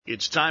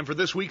It's time for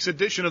this week's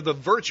edition of the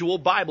Virtual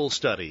Bible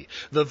Study.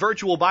 The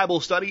Virtual Bible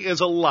Study is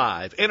a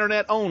live,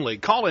 internet-only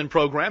call-in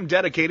program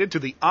dedicated to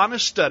the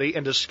honest study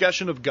and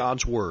discussion of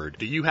God's Word.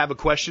 Do you have a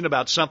question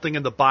about something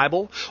in the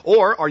Bible?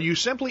 Or are you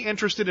simply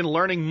interested in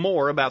learning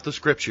more about the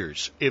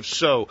Scriptures? If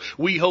so,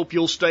 we hope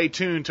you'll stay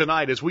tuned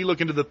tonight as we look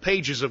into the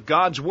pages of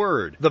God's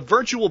Word. The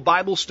Virtual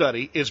Bible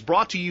Study is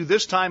brought to you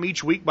this time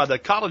each week by the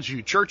College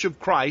View Church of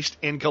Christ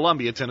in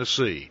Columbia,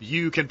 Tennessee.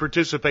 You can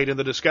participate in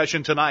the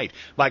discussion tonight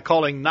by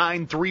calling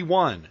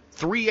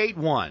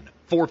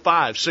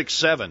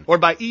 931-381-4567 or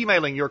by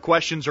emailing your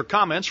questions or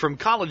comments from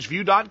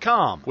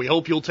collegeview.com. We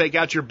hope you'll take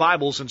out your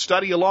Bibles and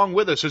study along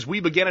with us as we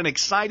begin an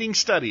exciting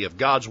study of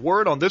God's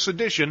Word on this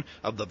edition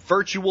of the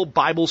Virtual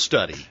Bible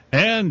Study.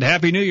 And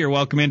Happy New Year.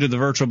 Welcome into the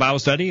Virtual Bible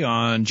Study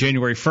on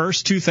January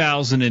 1st,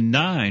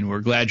 2009. We're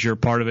glad you're a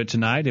part of it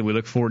tonight, and we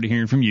look forward to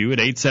hearing from you at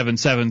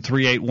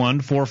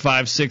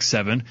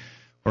 877-381-4567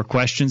 or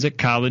questions at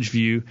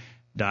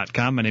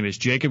collegeview.com. My name is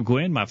Jacob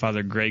Gwynn. My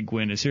father, Greg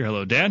Gwynn, is here.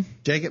 Hello, Dad.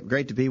 Jacob,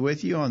 great to be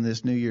with you on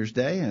this New Year's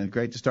Day, and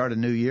great to start a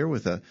new year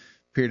with a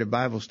period of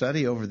Bible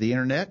study over the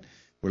Internet.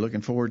 We're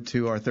looking forward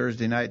to our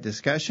Thursday night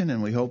discussion,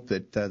 and we hope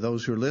that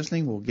those who are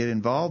listening will get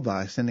involved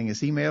by sending us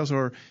emails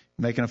or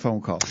making a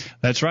phone call.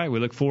 That's right. We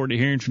look forward to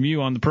hearing from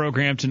you on the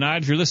program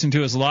tonight. If you're listening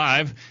to us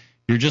live,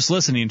 you're just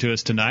listening to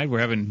us tonight. We're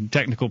having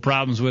technical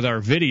problems with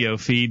our video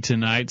feed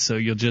tonight, so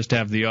you'll just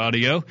have the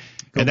audio.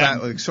 Go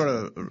back, sort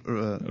of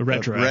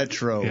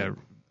retro yeah.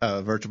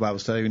 Virtual Bible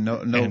Study,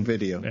 no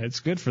video.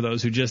 It's good for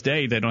those who just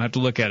ate. They don't have to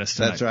look at us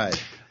tonight. That's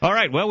right. All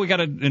right. Well, we got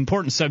an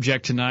important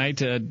subject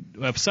tonight, a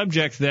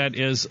subject that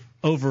is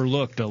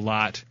overlooked a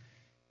lot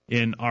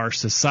in our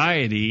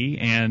society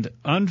and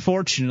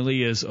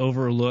unfortunately is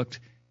overlooked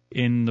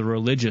in the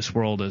religious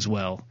world as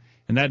well,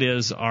 and that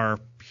is our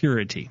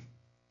purity.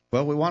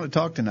 Well, we want to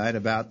talk tonight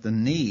about the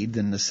need,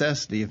 the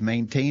necessity of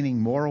maintaining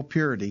moral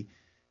purity,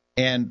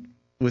 and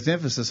with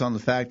emphasis on the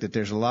fact that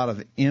there's a lot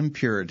of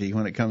impurity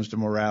when it comes to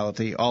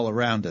morality all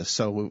around us.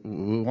 So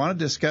we want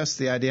to discuss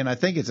the idea, and I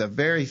think it's a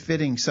very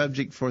fitting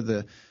subject for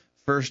the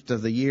first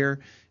of the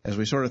year as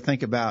we sort of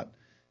think about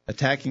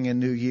attacking a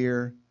new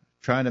year,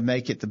 trying to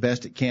make it the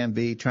best it can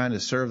be, trying to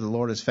serve the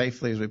Lord as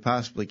faithfully as we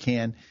possibly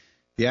can.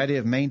 The idea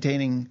of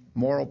maintaining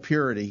moral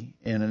purity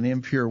in an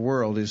impure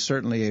world is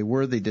certainly a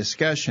worthy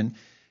discussion.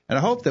 And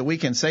I hope that we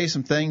can say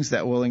some things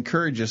that will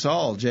encourage us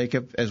all,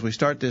 Jacob, as we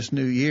start this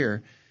new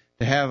year,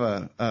 to have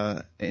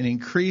an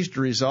increased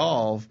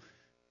resolve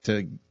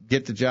to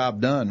get the job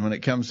done when it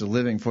comes to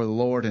living for the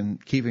Lord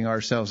and keeping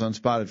ourselves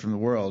unspotted from the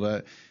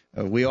world.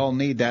 We all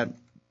need that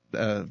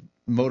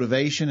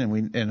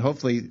motivation, and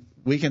hopefully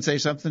we can say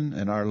something,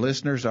 and our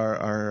listeners,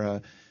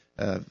 our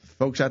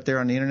folks out there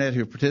on the Internet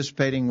who are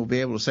participating will be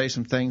able to say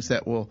some things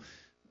that will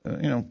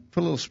put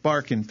a little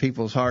spark in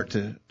people's heart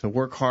to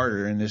work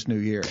harder in this new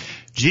year.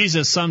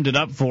 Jesus summed it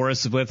up for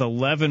us with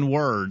 11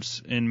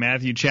 words in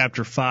Matthew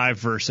chapter 5,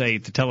 verse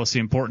 8 to tell us the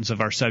importance of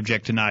our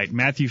subject tonight.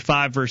 Matthew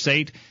 5, verse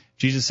 8,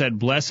 Jesus said,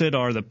 "Blessed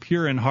are the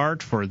pure in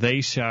heart, for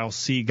they shall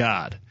see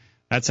God."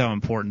 That's how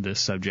important this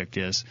subject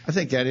is. I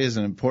think that is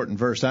an important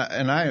verse.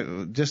 I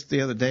just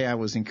the other day I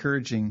was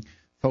encouraging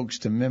folks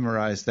to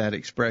memorize that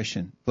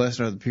expression. Blessed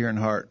are the pure in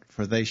heart,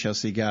 for they shall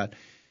see God.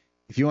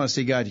 If you want to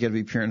see God, you got to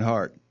be pure in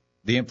heart.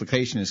 The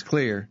implication is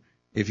clear.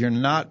 If you're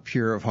not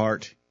pure of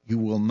heart, you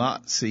will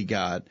not see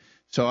God.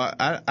 So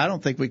I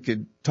don't think we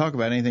could talk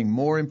about anything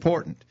more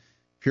important.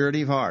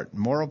 Purity of heart,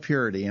 moral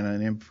purity in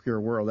an impure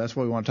world. That's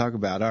what we want to talk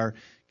about. Our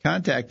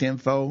contact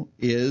info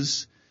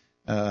is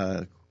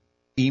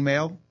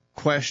email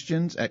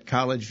questions at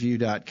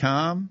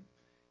collegeview.com,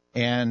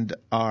 and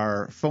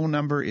our phone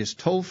number is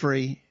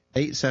toll-free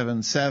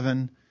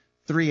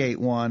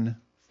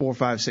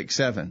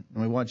 877-381-4567. And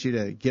we want you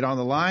to get on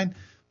the line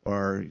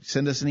or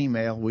send us an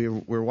email.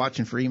 We're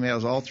watching for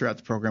emails all throughout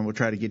the program. We'll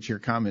try to get your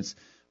comments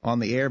on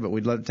the air, but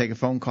we'd love to take a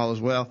phone call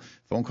as well.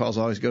 Phone calls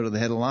always go to the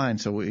head of the line,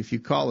 so if you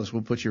call us,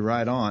 we'll put you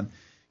right on.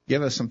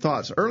 Give us some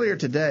thoughts. Earlier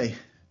today,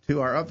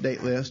 to our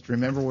update list,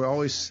 remember we're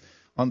always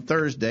on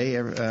Thursday,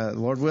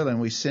 Lord willing,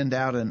 we send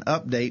out an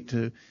update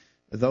to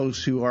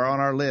those who are on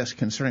our list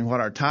concerning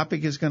what our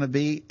topic is going to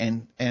be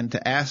and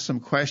to ask some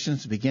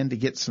questions to begin to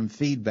get some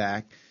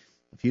feedback.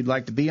 If you'd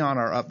like to be on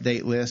our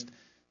update list,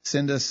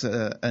 send us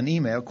an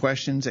email,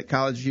 questions at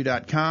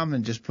collegeview.com,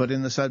 and just put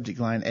in the subject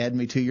line, add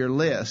me to your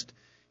list.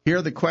 Here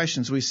are the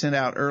questions we sent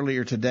out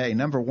earlier today.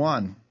 Number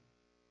one,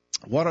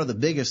 what are the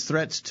biggest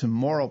threats to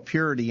moral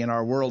purity in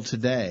our world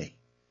today?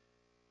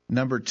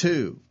 Number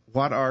two,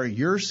 what are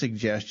your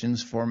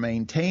suggestions for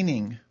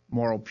maintaining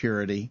moral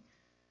purity?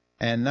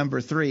 And number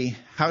three,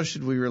 how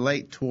should we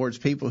relate towards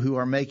people who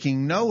are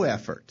making no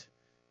effort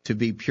to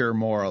be pure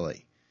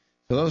morally?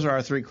 So those are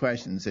our three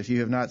questions. If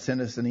you have not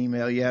sent us an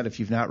email yet, if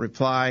you've not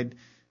replied,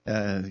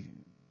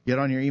 get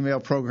on your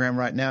email program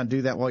right now and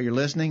do that while you're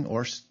listening,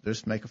 or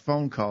just make a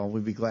phone call.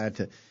 We'd be glad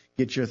to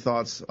get your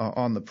thoughts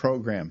on the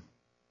program.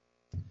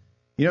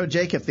 You know,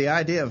 Jacob, the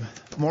idea of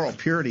moral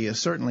purity is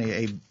certainly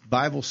a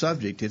Bible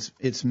subject.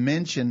 It's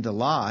mentioned a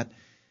lot.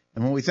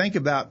 And when we think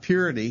about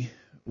purity,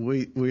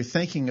 we're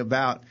thinking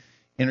about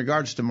in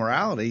regards to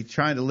morality,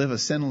 trying to live a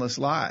sinless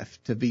life,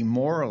 to be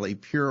morally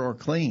pure or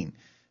clean.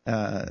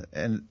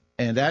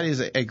 And that is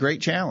a great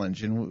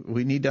challenge, and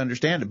we need to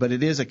understand it. But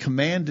it is a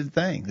commanded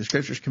thing. The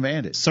Scriptures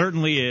command it.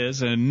 Certainly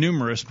is. In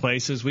numerous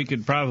places, we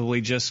could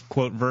probably just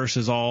quote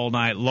verses all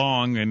night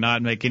long and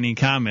not make any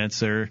comments.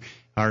 There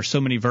are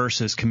so many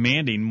verses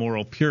commanding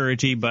moral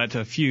purity, but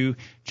a few.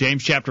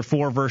 James chapter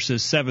 4,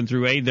 verses 7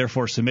 through 8,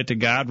 therefore submit to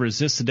God,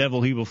 resist the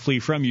devil, he will flee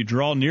from you.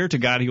 Draw near to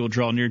God, he will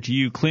draw near to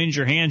you. Cleanse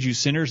your hands, you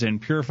sinners, and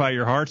purify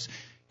your hearts,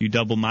 you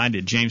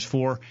double-minded. James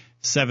 4,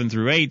 7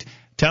 through 8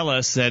 tell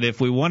us that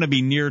if we want to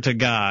be near to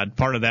God,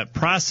 part of that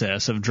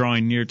process of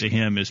drawing near to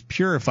him is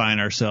purifying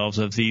ourselves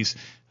of these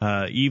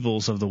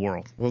evils of the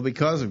world. Well,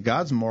 because of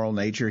God's moral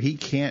nature, he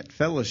can't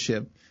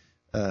fellowship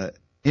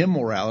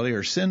immorality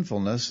or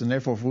sinfulness, and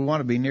therefore if we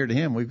want to be near to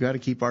him, we've got to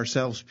keep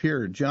ourselves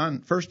pure. 1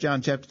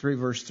 John chapter 3,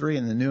 verse 3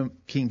 in the New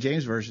King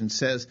James Version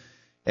says,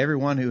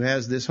 everyone who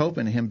has this hope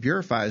in him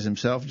purifies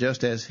himself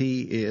just as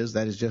he is,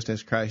 that is, just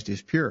as Christ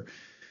is pure.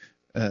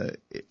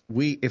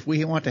 If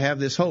we want to have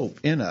this hope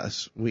in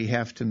us, we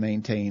have to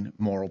maintain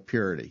moral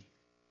purity.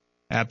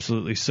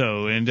 Absolutely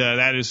so. And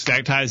that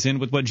ties in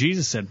with what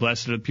Jesus said,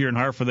 blessed are the pure in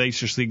heart, for they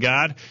shall see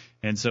God.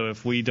 And so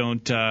if we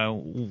don't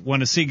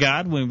want to see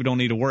God, we don't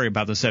need to worry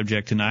about the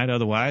subject tonight.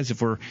 Otherwise,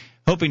 if we're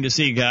hoping to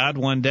see God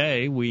one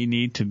day, we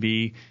need to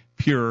be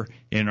pure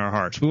in our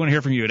hearts. We want to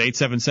hear from you at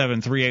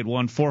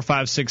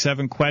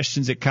 877-381-4567,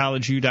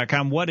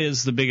 questions@collegeu.com. What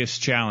is the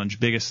biggest challenge,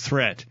 biggest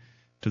threat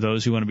to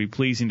those who want to be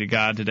pleasing to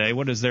God today?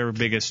 What is their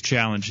biggest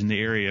challenge in the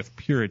area of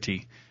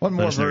purity? One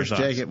more verse,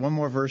 Jacob. One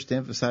more verse to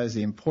emphasize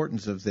the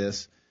importance of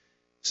this.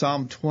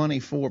 Psalm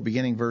 24,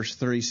 beginning verse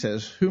 3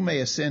 says, who may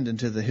ascend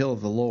into the hill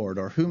of the Lord,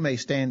 or who may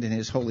stand in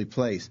his holy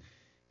place?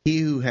 He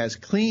who has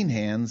clean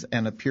hands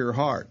and a pure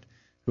heart,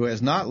 who has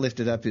not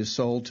lifted up his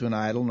soul to an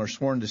idol, nor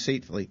sworn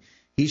deceitfully,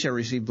 he shall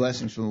receive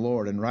blessings from the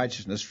Lord and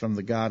righteousness from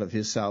the God of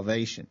his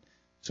salvation.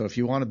 So if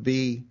you want to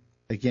be,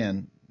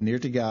 again, near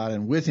to God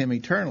and with him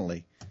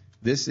eternally,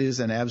 this is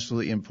an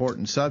absolutely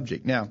important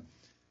subject. Now,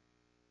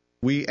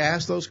 we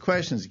asked those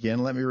questions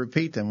again. Let me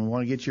repeat them. We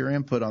want to get your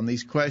input on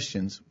these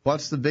questions.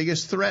 What's the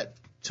biggest threat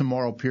to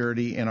moral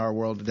purity in our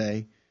world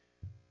today?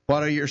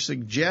 What are your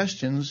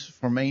suggestions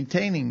for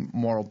maintaining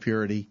moral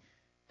purity?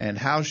 And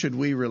how should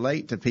we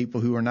relate to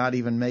people who are not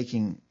even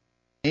making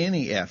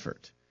any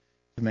effort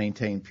to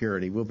maintain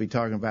purity? We'll be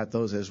talking about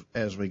those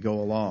as we go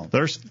along.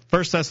 1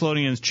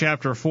 Thessalonians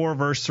chapter 4,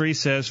 verse 3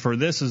 says, for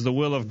this is the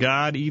will of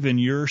God, even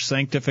your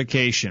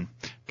sanctification.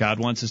 God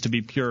wants us to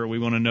be pure. We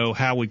want to know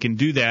how we can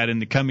do that in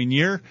the coming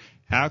year.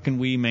 How can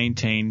we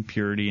maintain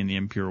purity in the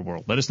impure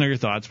world? Let us know your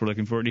thoughts. We're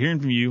looking forward to hearing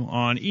from you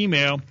on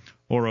email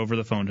or over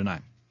the phone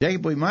tonight.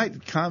 Jacob, we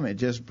might comment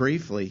just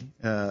briefly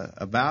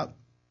about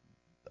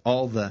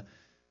all the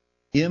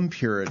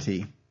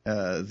impurity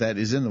that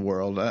is in the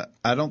world.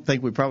 I don't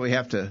think we probably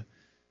have to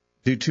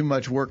do too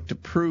much work to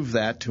prove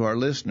that to our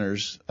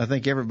listeners. I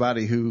think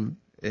everybody who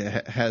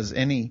has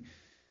any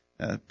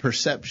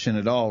perception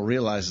at all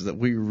realizes that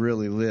we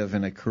really live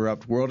in a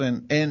corrupt world,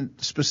 and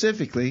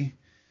specifically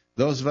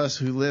those of us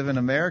who live in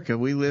America,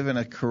 we live in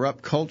a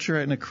corrupt culture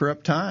and a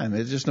corrupt time.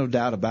 There's just no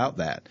doubt about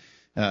that.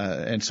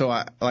 And so,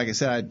 like I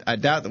said, I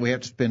doubt that we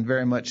have to spend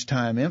very much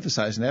time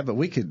emphasizing that, but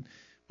we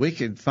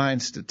could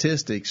find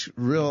statistics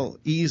real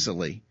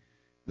easily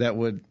that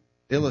would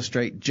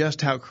illustrate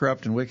just how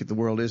corrupt and wicked the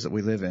world is that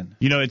we live in.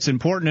 You know, it's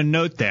important to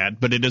note that,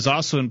 but it is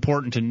also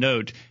important to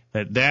note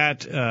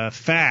that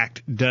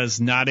fact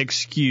does not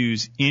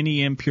excuse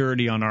any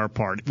impurity on our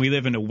part. We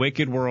live in a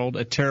wicked world,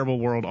 a terrible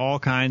world, all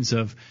kinds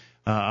of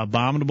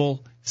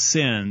abominable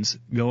sins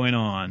going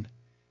on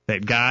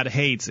that God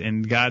hates,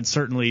 and God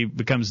certainly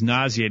becomes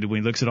nauseated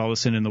when he looks at all the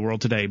sin in the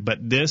world today.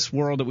 But this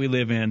world that we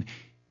live in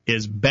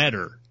is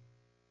better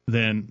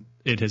than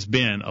it has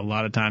been a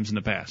lot of times in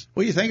the past.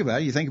 Well, you think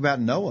about it. You think about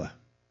Noah.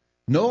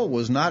 Noah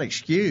was not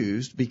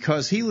excused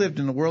because he lived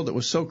in a world that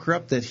was so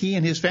corrupt that he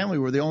and his family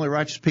were the only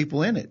righteous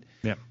people in it.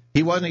 Yeah.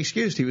 He wasn't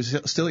excused. He was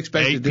still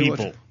expected to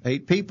do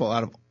 8 people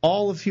out of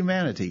all of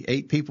humanity.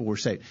 8 people were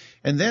saved.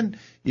 And then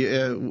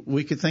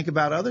we could think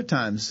about other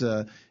times.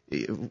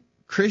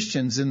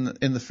 Christians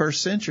in the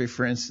first century,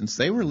 for instance,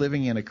 they were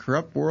living in a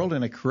corrupt world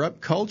and a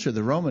corrupt culture.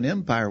 The Roman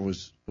Empire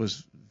was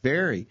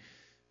very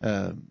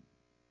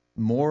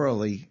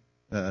morally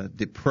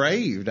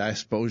depraved, I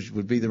suppose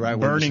would be the right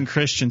word. Burning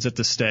Christians at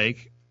the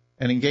stake.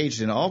 And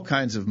engaged in all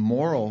kinds of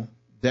moral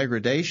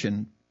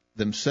degradation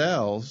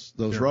themselves,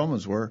 those sure.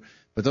 Romans were.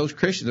 But those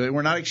Christians, they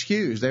were not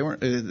excused. They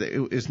weren't.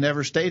 It's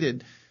never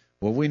stated,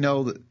 well, we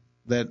know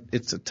that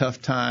it's a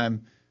tough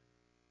time,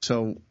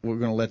 so we're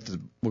going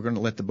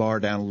to let the bar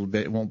down a little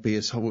bit. It won't be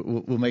as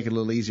we'll make it a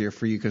little easier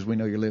for you because we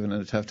know you're living in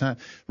a tough time.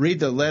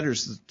 Read the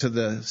letters to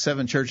the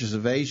 7 churches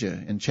of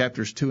Asia in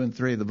chapters 2 and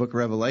 3 of the book of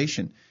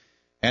Revelation.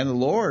 And the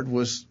Lord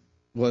was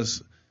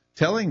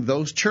telling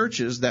those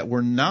churches that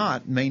were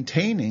not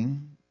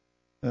maintaining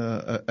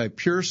a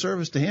pure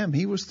service to Him.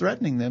 He was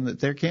threatening them that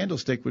their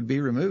candlestick would be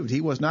removed.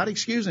 He was not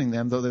excusing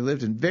them, though they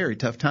lived in very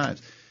tough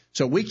times.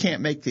 So we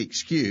can't make the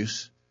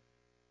excuse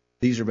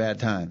these are bad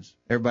times.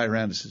 Everybody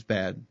around us is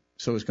bad.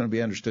 So it's going to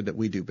be understood that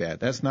we do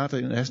bad. That's not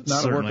a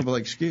workable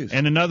excuse.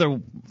 And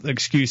another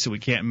excuse that we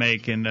can't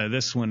make, and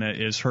this one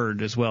is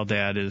heard as well,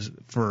 Dad, is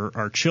for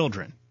our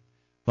children.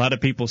 A lot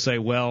of people say,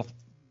 well,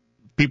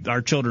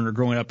 our children are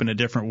growing up in a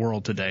different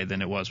world today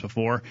than it was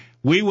before.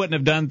 We wouldn't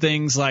have done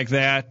things like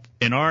that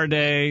in our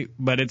day,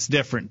 but it's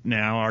different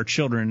now. Our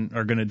children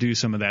are going to do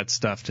some of that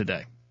stuff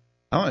today.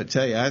 I want to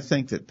tell you, I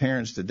think that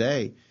parents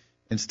today,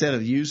 instead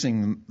of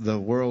using the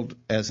world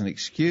as an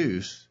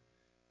excuse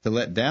to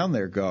let down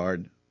their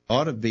guard,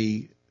 ought to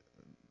be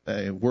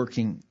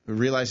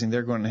realizing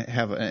they're going to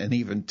have an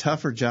even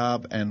tougher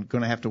job and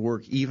going to have to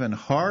work even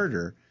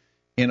harder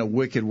in a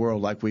wicked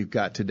world like we've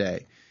got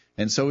today.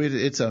 And so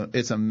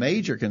it's a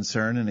major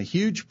concern and a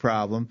huge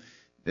problem.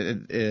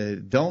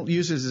 Don't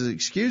use it as an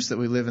excuse that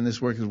we live in this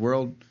wicked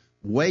world.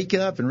 Wake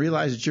up and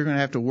realize that you're going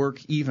to have to work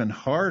even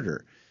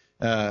harder.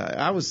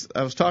 I was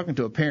talking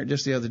to a parent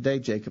just the other day,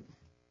 Jacob,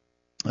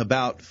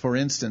 about, for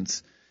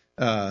instance,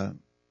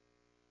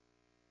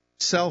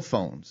 cell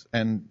phones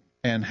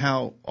and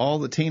how all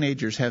the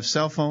teenagers have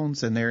cell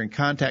phones and they're in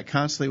contact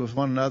constantly with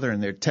one another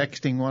and they're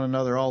texting one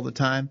another all the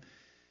time.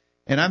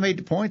 And I made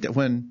the point that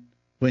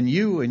when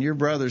you and your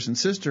brothers and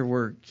sister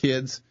were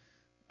kids,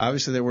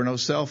 obviously there were no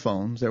cell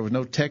phones, there was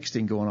no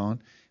texting going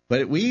on,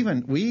 but we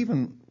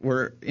even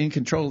were in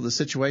control of the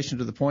situation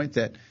to the point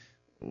that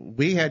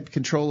we had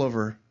control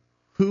over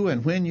who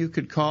and when you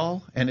could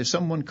call, and if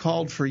someone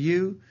called for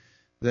you,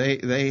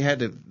 it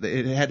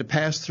had to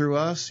pass through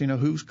us,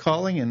 who's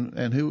calling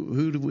and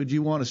who would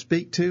you want to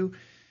speak to.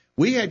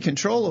 We had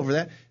control over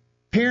that.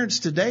 Parents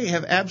today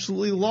have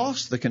absolutely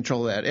lost the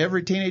control of that.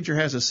 Every teenager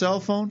has a cell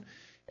phone,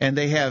 and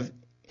they have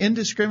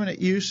indiscriminate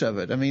use of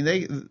it. I mean,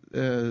 they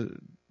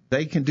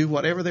can do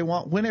whatever they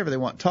want, whenever they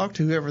want, talk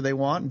to whoever they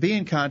want, be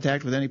in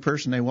contact with any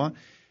person they want.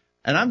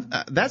 And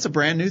that's a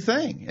brand new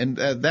thing. And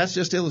that's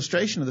just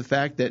illustration of the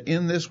fact that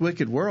in this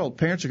wicked world,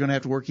 parents are going to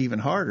have to work even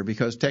harder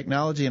because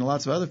technology and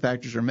lots of other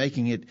factors are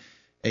making it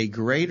a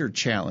greater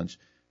challenge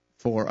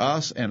for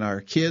us and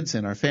our kids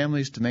and our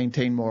families to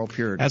maintain moral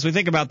purity. As we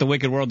think about the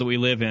wicked world that we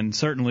live in,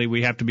 certainly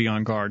we have to be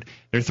on guard.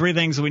 There are three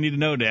things that we need to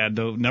know, Dad.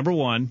 Though, number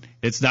one,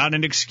 it's not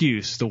an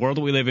excuse. The world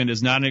that we live in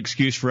is not an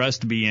excuse for us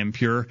to be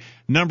impure.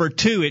 Number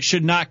two, it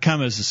should not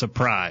come as a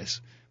surprise,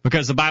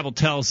 because the Bible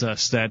tells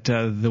us that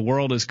the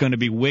world is going to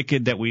be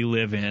wicked that we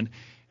live in.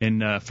 In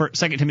 2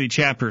 Timothy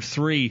chapter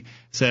 3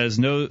 says,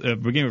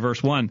 beginning with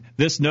verse 1,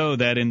 this know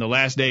that in the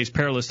last days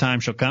perilous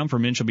times shall come, for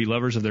men shall be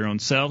lovers of their own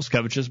selves,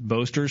 covetous,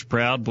 boasters,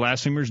 proud,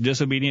 blasphemers,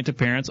 disobedient to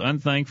parents,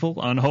 unthankful,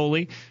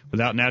 unholy,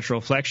 without natural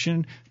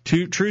affection,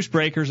 truce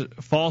breakers,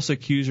 false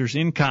accusers,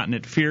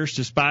 incontinent, fierce,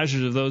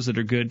 despisers of those that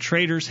are good,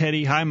 traitors,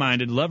 heady,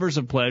 high-minded, lovers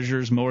of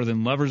pleasures more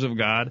than lovers of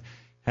God,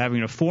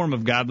 having a form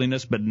of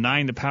godliness, but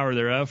denying the power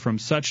thereof, from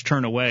such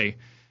turn away.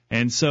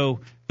 And so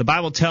the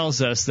Bible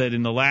tells us that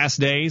in the last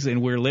days,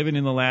 and we're living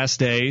in the last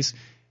days,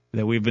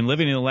 that we've been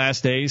living in the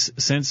last days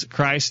since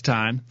Christ's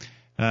time,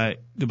 the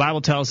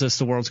Bible tells us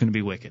the world's going to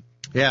be wicked.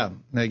 Yeah,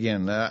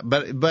 again,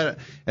 but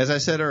as I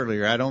said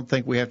earlier, I don't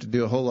think we have to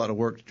do a whole lot of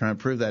work to try and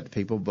prove that to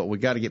people, but we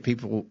got to get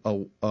people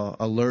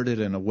alerted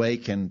and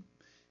awake and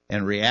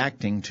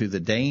reacting to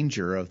the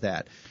danger of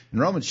that. In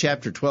Romans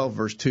chapter 12,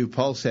 verse 2,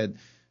 Paul said,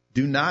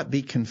 do not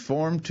be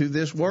conformed to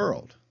this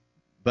world,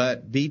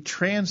 but be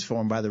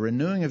transformed by the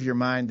renewing of your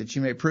mind, that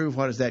you may prove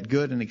what is that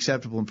good and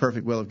acceptable and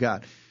perfect will of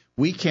God.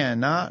 We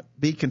cannot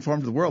be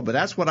conformed to the world, but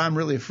that's what I'm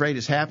really afraid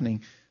is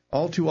happening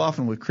all too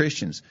often with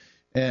Christians.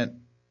 And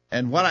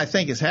what I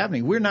think is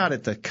happening, we're not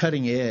at the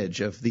cutting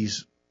edge of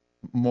these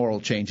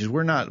moral changes.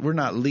 We're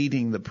not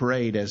leading the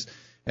parade as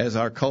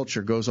our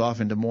culture goes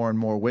off into more and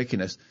more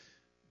wickedness,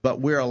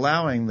 but we're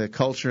allowing the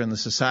culture and the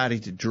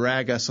society to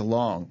drag us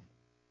along.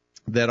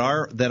 That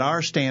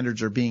our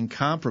standards are being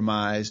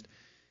compromised.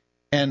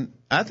 And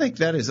I think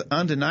that is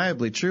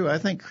undeniably true. I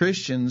think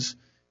Christians,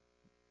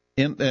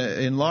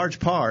 in large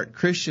part,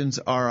 Christians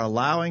are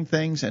allowing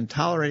things and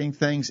tolerating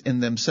things in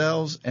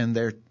themselves and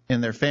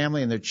in their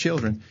family and their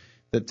children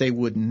that they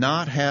would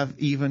not have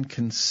even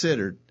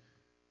considered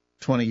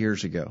 20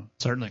 years ago.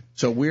 Certainly.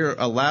 So we're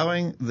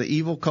allowing the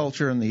evil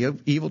culture and the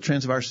evil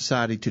trends of our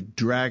society to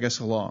drag us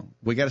along.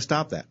 We got to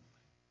stop that.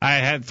 I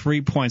had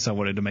 3 points I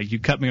wanted to make. You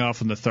cut me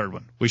off on the third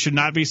one. We should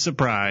not be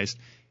surprised.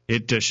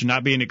 It should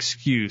not be an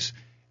excuse.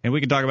 And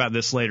we can talk about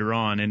this later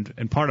on.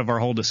 And part of our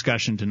whole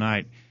discussion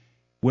tonight,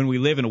 when we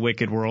live in a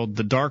wicked world,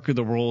 the darker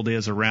the world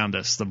is around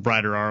us, the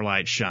brighter our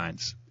light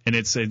shines. And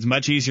it's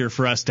much easier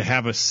for us to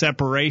have a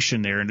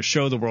separation there and to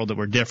show the world that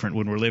we're different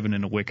when we're living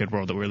in a wicked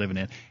world that we're living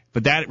in.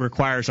 But that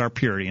requires our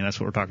purity, and that's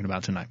what we're talking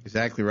about tonight.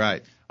 Exactly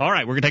right. All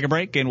right, we're going to take a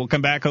break, and we'll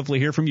come back, hopefully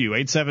hear from you.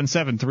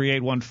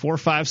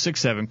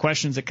 877-381-4567,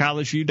 questions at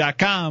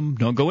collegeview.com.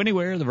 Don't go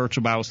anywhere. The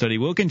virtual Bible study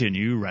will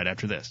continue right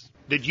after this.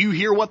 Did you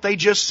hear what they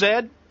just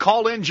said?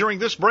 Call in during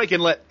this break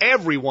and let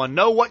everyone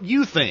know what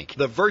you think.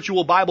 The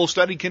virtual Bible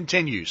study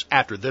continues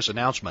after this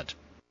announcement.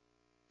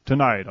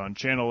 Tonight on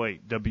Channel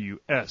 8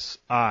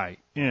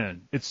 WSIN,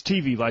 it's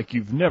TV like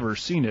you've never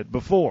seen it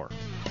before.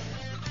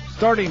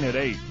 Starting at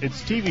 8, it's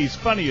TV's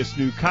funniest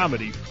new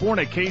comedy,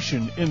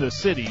 Fornication in the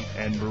City,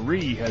 and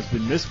Marie has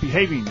been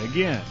misbehaving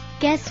again.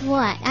 Guess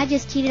what? I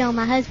just cheated on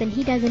my husband.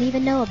 He doesn't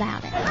even know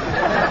about it.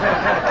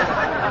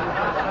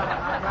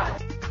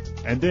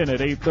 And then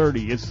at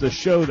 8:30, it's the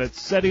show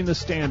that's setting the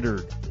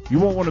standard. You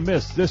won't want to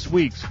miss this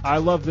week's I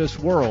Love This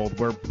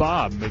World, where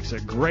Bob makes a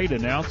great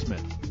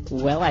announcement.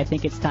 Well, I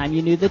think it's time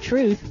you knew the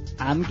truth.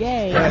 I'm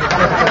gay.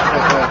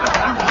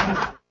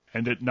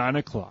 And at 9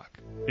 o'clock,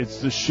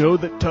 it's the show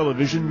that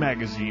Television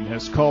Magazine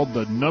has called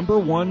the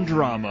 #1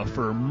 drama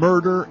for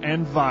murder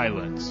and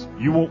violence.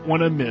 You won't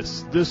want to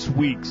miss this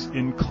week's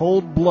In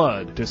Cold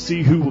Blood to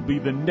see who will be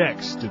the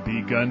next to be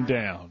gunned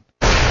down.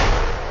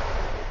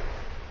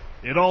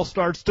 It all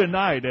starts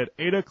tonight at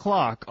 8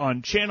 o'clock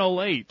on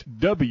Channel 8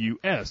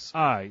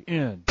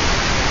 WSIN.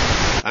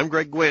 I'm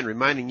Greg Gwynn,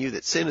 reminding you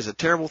that sin is a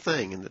terrible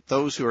thing and that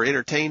those who are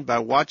entertained by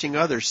watching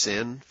others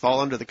sin fall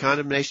under the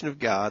condemnation of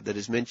God that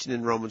is mentioned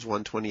in Romans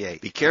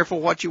 1:28. Be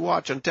careful what you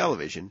watch on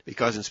television,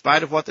 because in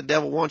spite of what the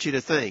devil wants you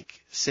to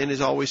think, sin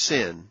is always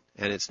sin,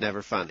 and it's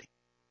never funny.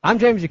 I'm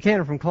James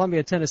Buchanan from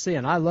Columbia, Tennessee,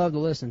 and I love to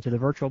listen to the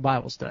virtual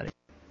Bible study.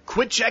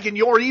 Quit checking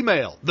your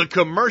email. The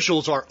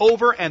commercials are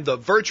over and the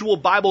virtual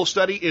Bible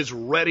study is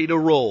ready to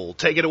roll.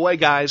 Take it away,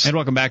 guys. And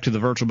welcome back to the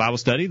virtual Bible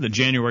study, the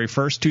January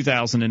 1st,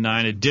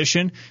 2009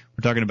 edition.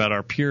 We're talking about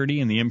our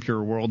purity and the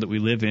impure world that we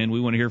live in.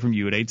 We want to hear from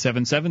you at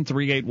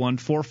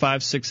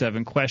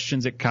 877-381-4567,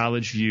 questions at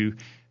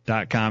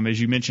collegeview.com. As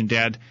you mentioned,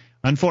 Dad,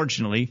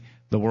 unfortunately,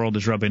 the world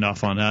is rubbing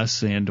off on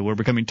us, and we're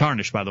becoming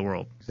tarnished by the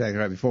world. Exactly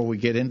right. Before we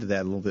get into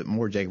that a little bit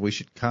more, Jacob, we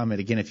should comment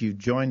again. If you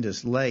joined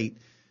us late,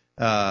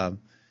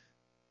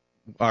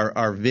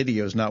 our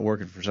video's not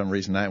working for some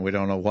reason, and we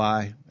don't know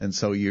why. And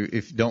so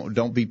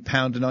don't be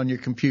pounding on your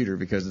computer,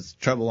 because it's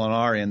trouble on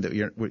our end that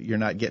you're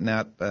not getting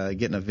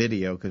a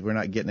video, because we're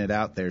not getting it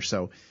out there.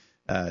 So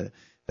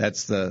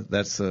that's a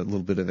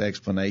little bit of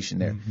explanation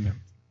there. Mm-hmm.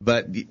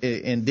 But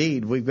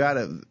indeed, we've got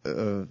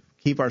to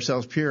keep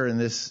ourselves pure in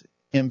this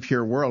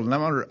impure world. And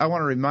I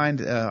want to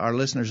remind our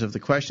listeners of the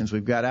questions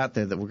we've got out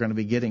there that we're going to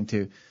be getting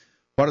to.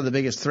 What are the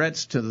biggest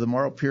threats to the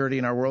moral purity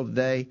in our world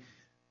today?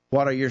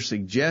 What are your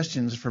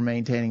suggestions for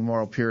maintaining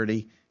moral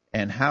purity,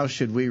 and how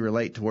should we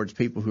relate towards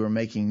people who are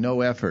making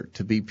no effort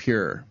to be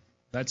pure?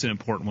 That's an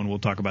important one. We'll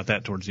talk about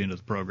that towards the end of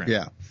the program.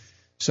 Yeah.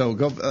 So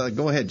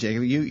go ahead,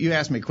 Jacob. You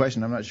asked me a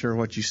question. I'm not sure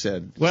what you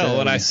said. Well,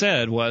 what I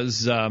said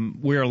was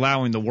we're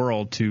allowing the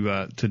world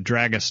to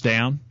drag us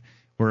down.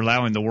 We're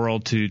allowing the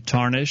world to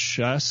tarnish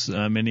us.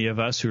 Many of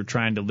us who are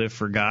trying to live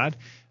for God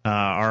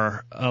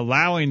are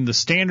allowing the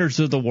standards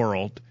of the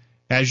world,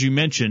 as you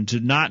mentioned, to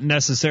not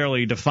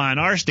necessarily define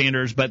our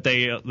standards, but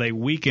they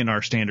weaken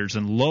our standards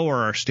and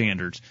lower our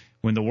standards.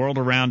 When the world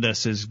around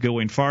us is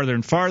going farther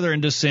and farther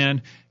into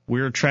sin,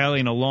 we're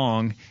trailing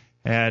along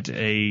at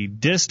a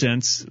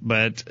distance,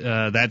 but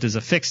that is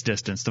a fixed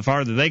distance. The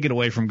farther they get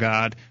away from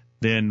God,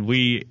 then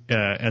we,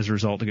 as a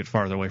result, get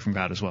farther away from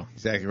God as well.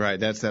 Exactly right.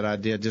 That's that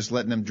idea, just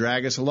letting them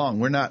drag us along.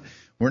 We're not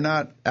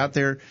out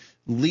there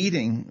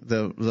leading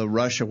the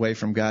rush away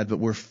from God, but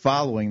we're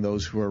following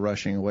those who are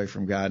rushing away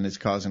from God, and it's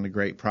causing a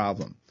great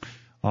problem.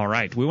 All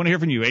right. We want to hear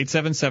from you,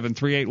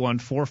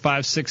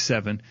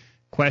 877-381-4567,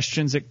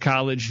 questions at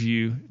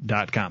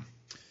collegeview.com.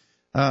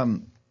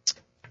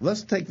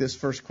 Let's take this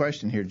first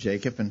question here,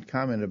 Jacob, and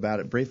comment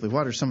about it briefly.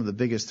 What are some of the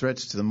biggest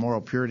threats to the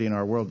moral purity in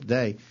our world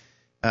today?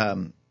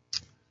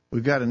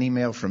 We've got an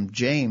email from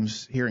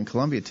James here in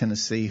Columbia,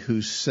 Tennessee,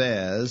 who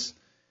says,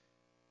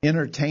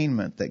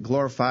 entertainment that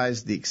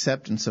glorifies the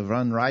acceptance of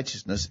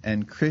unrighteousness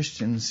and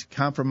Christians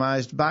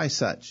compromised by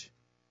such.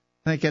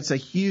 I think that's a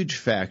huge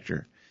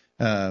factor.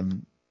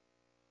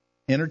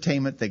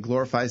 Entertainment that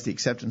glorifies the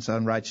acceptance of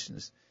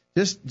unrighteousness.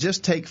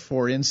 Just take,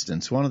 for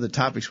instance, one of the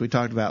topics we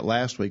talked about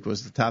last week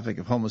was the topic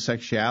of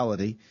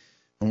homosexuality,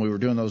 when we were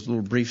doing those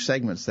little brief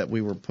segments that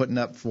we were putting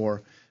up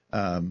for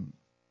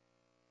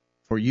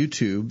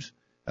YouTube's.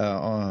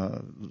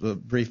 The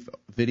brief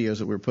videos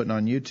that we were putting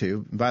on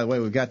YouTube. And by the way,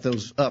 we've got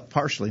those up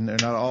partially. They're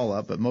not all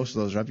up, but most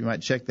of those are up. You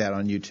might check that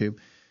on YouTube.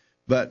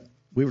 But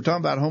we were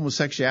talking about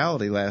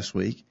homosexuality last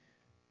week.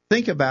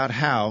 Think about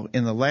how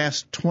in the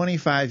last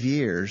 25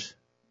 years,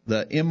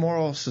 the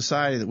immoral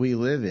society that we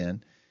live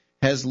in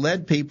has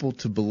led people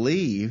to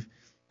believe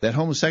that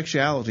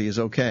homosexuality is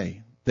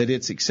okay, that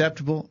it's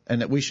acceptable,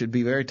 and that we should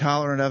be very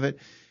tolerant of it.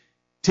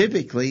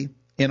 Typically,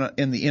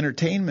 in the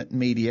entertainment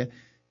media,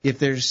 if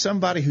there's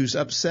somebody who's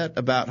upset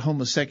about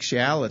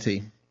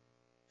homosexuality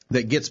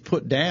that gets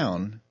put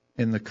down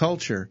in the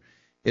culture,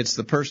 it's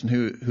the person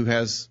who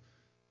has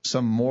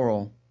some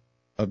moral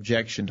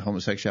objection to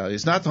homosexuality.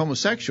 It's not the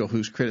homosexual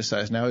who's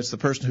criticized now, it's the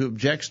person who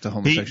objects to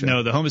homosexuality.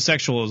 No, the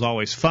homosexual is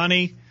always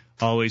funny,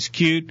 always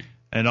cute,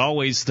 and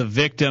always the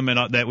victim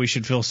and that we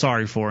should feel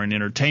sorry for in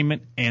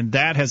entertainment, and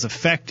that has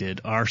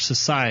affected our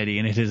society,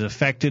 and it has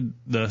affected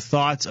the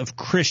thoughts of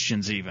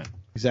Christians even.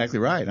 Exactly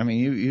right. I mean,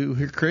 you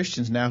hear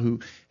Christians now who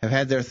have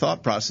had their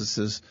thought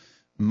processes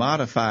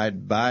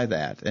modified by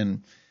that,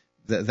 and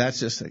that's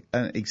just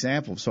an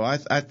example. So I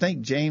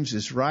think James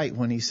is right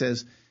when he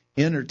says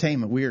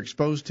entertainment. We are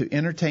exposed to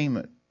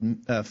entertainment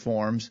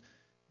forms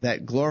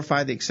that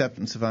glorify the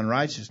acceptance of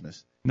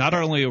unrighteousness. Not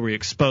only are we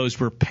exposed,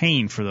 we're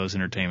paying for those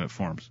entertainment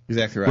forms.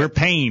 Exactly right. We're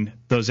paying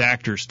those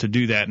actors to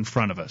do that in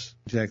front of us.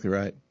 Exactly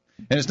right.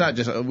 And it's not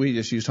just, we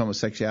just used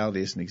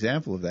homosexuality as an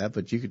example of that,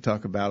 but you could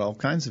talk about all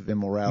kinds of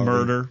immorality.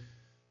 Murder,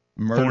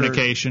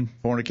 fornication.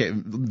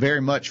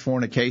 Very much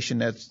fornication.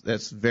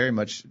 That's very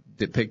much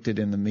depicted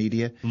in the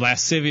media.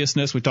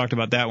 Lasciviousness, we talked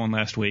about that one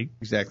last week.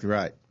 Exactly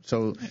right.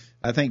 So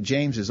I think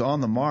James is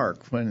on the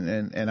mark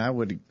and I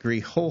would agree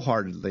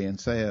wholeheartedly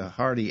and say a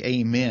hearty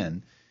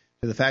amen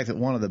to the fact that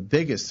one of the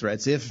biggest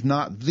threats, if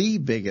not the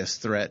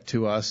biggest threat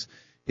to us,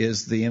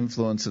 is the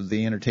influence of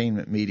the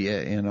entertainment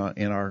media in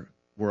our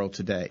world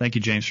today. Thank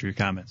you, James, for your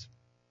comments.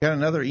 Got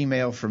another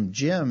email from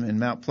Jim in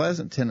Mount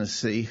Pleasant,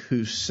 Tennessee,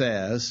 who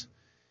says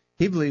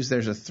he believes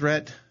there's a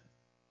threat.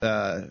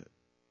 The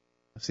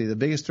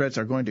biggest threats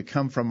are going to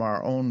come from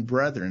our own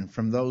brethren,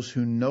 from those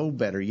who know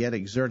better, yet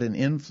exert an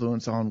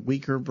influence on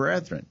weaker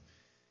brethren.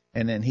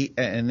 And then he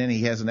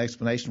has an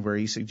explanation where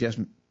he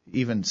suggests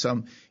even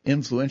some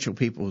influential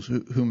people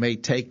who may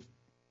take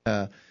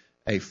a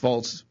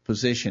false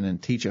position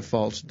and teach a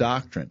false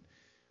doctrine.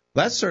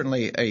 That's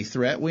certainly a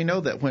threat. We know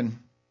that when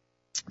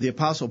the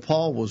Apostle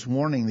Paul was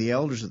warning the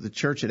elders of the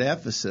church at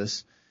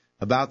Ephesus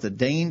about the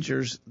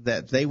dangers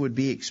that they would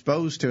be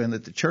exposed to and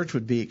that the church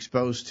would be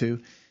exposed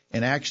to,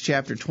 in Acts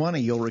chapter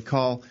 20, you'll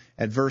recall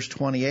at verse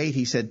 28,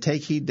 he said,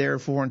 "Take heed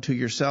therefore unto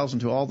yourselves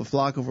and to all the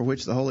flock over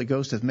which the Holy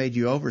Ghost hath made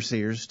you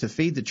overseers, to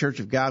feed the church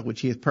of God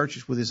which he hath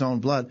purchased with his own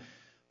blood.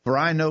 For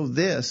I know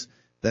this,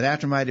 that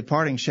after my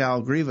departing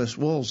shall grievous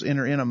wolves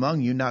enter in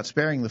among you, not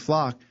sparing the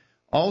flock.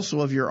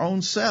 Also of your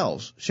own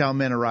selves shall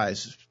men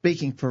arise,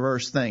 speaking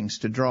perverse things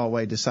to draw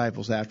away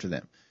disciples after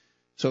them."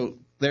 So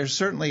there's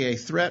certainly a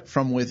threat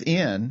from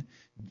within.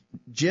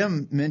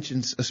 Jim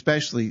mentions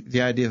especially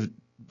the idea of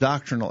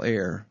doctrinal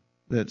error,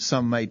 that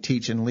some may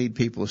teach and lead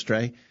people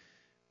astray.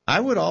 I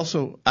would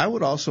also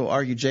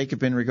argue,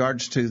 Jacob, in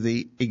regards to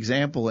the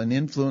example and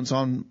influence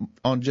on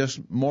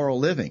just moral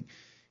living.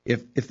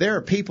 If there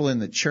are people in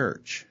the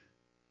church,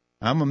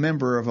 I'm a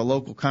member of a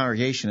local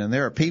congregation, and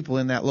there are people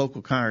in that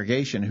local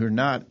congregation who are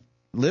not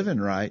living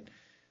right,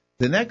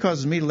 then that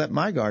causes me to let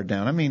my guard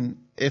down. I mean,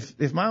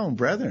 if my own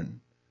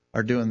brethren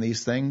are doing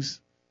these things,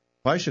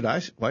 why should I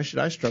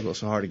struggle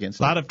so hard against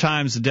them? A lot of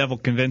times the devil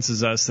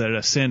convinces us that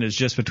a sin is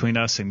just between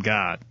us and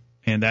God,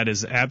 and that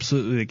is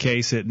absolutely the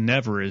case. It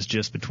never is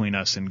just between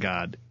us and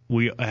God.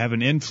 We have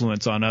an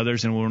influence on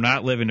others, and when we're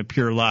not living a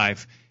pure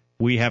life,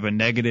 we have a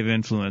negative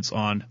influence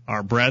on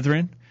our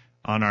brethren,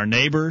 on our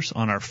neighbors,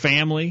 on our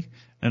family,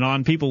 and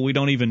on people we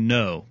don't even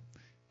know.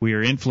 We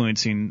are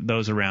influencing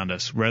those around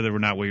us, whether or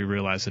not we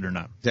realize it or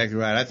not. Exactly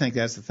right. I think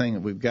that's the thing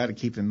that we've got to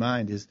keep in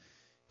mind is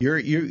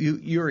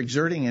you're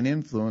exerting an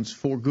influence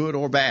for good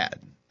or bad.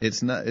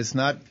 It's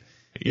not.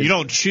 You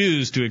don't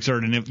choose to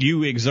exert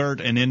you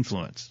exert an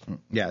influence.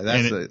 Yeah,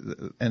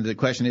 and the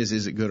question is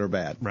it good or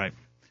bad? Right.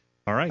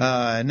 All right.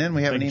 And then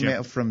we have an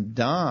email Jim. from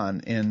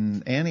Don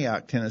in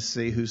Antioch,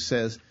 Tennessee, who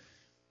says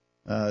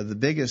the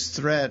biggest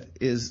threat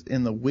is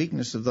in the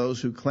weakness of those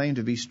who claim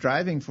to be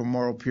striving for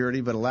moral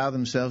purity but allow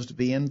themselves to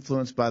be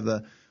influenced by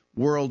the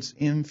world's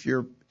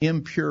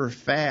impure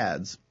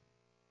fads,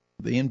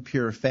 the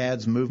impure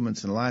fads,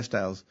 movements, and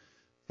lifestyles.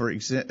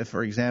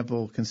 For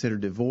example, consider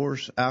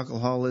divorce,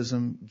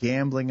 alcoholism,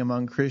 gambling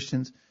among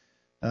Christians,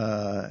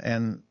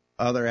 and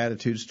other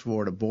attitudes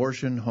toward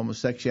abortion,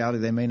 homosexuality.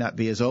 They may not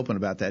be as open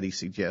about that, he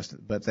suggested,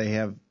 but they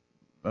have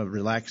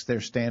relaxed their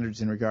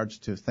standards in regards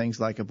to things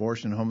like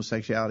abortion and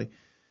homosexuality.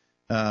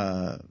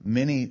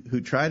 Many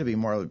who try to be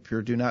morally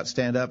pure do not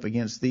stand up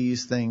against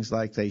these things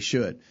like they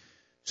should.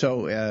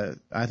 So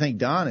I think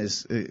Don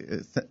is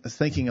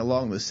thinking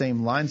along the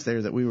same lines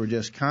there that we were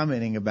just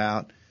commenting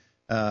about.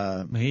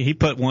 He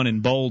put one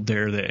in bold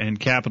there in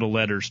capital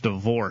letters,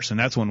 divorce, and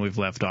that's one we've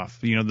left off.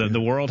 You know, the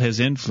world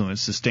has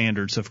influenced the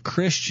standards of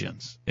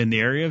Christians in the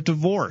area of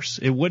divorce.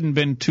 It wouldn't have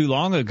been too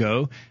long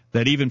ago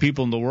that even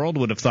people in the world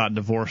would have thought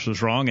divorce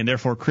was wrong, and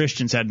therefore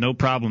Christians had no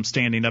problem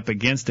standing up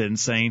against it and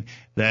saying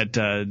that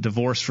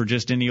divorce for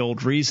just any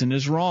old reason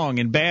is wrong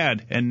and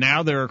bad. And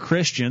now there are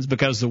Christians,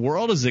 because the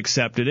world has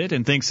accepted it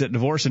and thinks that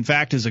divorce, in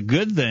fact, is a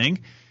good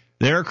thing,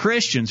 there are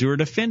Christians who are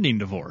defending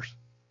divorce.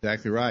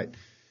 Exactly right.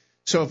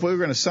 So if we were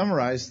going to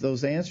summarize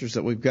those answers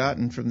that we've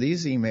gotten from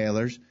these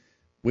emailers,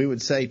 we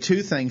would say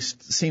two things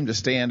seem to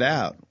stand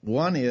out.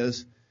 One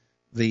is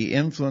the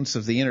influence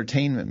of the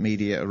entertainment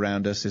media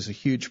around us is a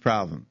huge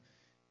problem.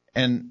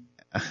 And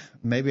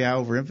maybe I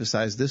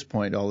overemphasize this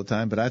point all the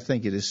time, but I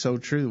think it is so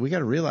true. We got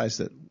to realize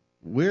that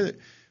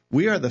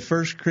we are the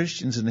first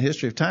Christians in the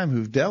history of time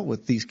who've dealt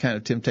with these kind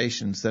of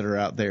temptations that are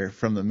out there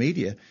from the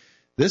media.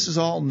 This is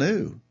all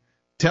new.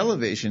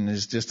 Television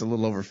is just a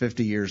little over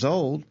 50 years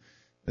old.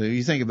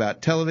 You think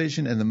about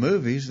television and the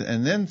movies,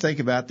 and then think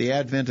about the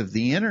advent of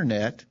the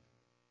Internet,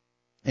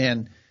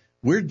 and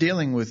we're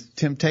dealing with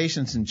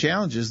temptations and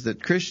challenges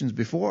that Christians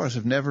before us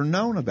have never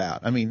known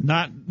about. I mean,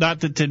 not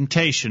the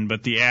temptation,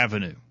 but the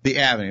avenue. The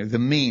avenue, the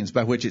means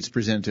by which it's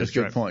presented to us. That's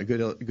Good right.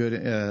 point.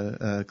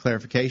 Good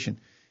clarification.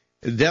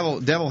 The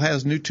devil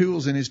has new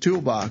tools in his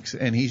toolbox,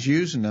 and he's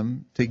using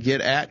them to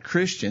get at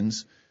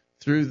Christians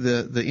through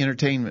the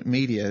entertainment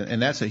media,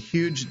 and that's a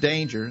huge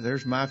danger.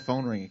 There's my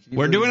phone ringing.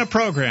 We're doing a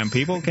program,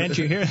 people. Can't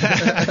you hear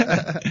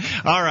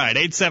that? All right,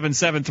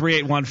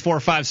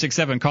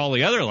 877-381-4567. Call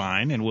the other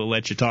line, and we'll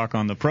let you talk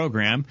on the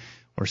program,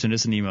 or send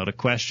us an email to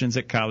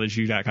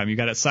questions@collegeview.com. You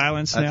got it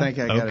silenced now? I think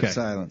I got it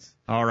silenced.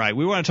 All right,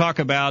 we want to talk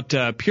about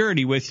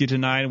purity with you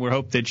tonight, and we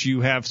hope that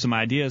you have some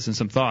ideas and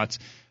some thoughts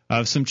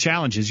of some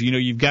challenges. You know,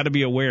 you've got to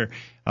be aware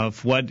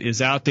of what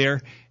is out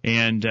there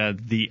and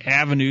the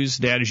avenues,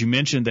 Dad, as you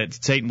mentioned,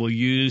 that Satan will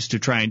use to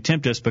try and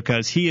tempt us,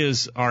 because he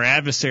is our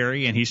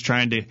adversary and he's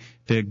trying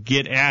to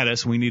get at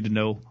us. We need to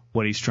know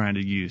what he's trying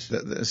to use.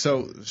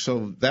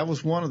 So that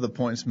was one of the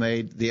points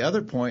made. The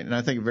other point, and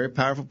I think a very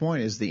powerful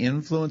point, is the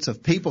influence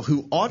of people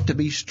who ought to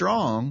be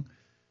strong,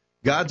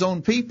 God's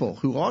own people,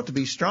 who ought to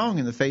be strong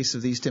in the face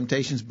of these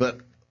temptations, but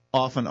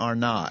often are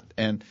not.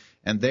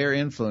 And their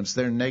influence,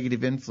 their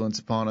negative influence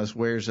upon us,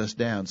 wears us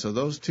down. So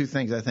those two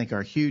things, I think,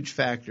 are huge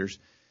factors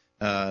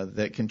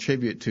that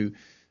contribute to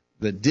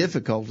the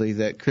difficulty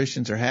that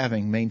Christians are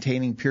having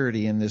maintaining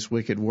purity in this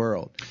wicked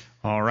world.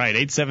 All right,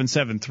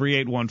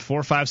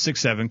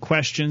 877-381-4567,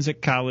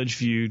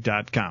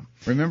 questions@collegeview.com.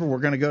 Remember, we're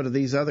going to go to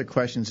these other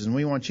questions, and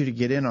we want you to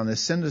get in on this.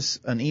 Send us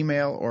an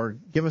email or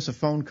give us a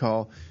phone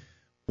call.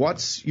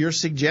 What's your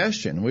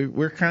suggestion?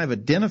 We're kind of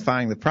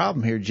identifying the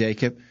problem here,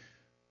 Jacob.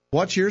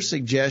 What's your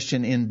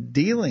suggestion in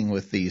dealing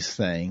with these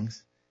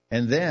things?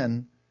 And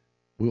then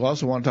we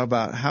also want to talk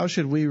about how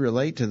should we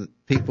relate to the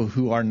people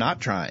who are not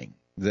trying.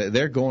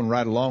 They're going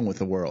right along with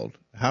the world.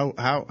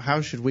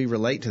 How should we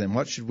relate to them?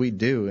 What should we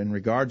do in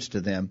regards to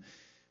them?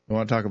 We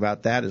want to talk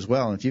about that as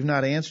well. And if you've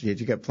not answered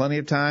yet, you've got plenty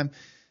of time.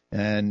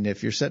 And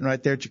if you're sitting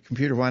right there at your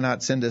computer, why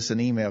not send us an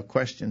email,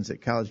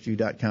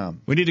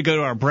 questions@collegeview.com. We need to go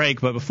to our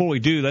break, but before we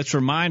do, let's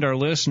remind our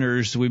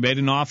listeners we made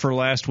an offer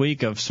last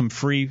week of some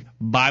free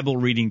Bible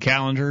reading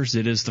calendars.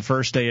 It is the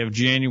first day of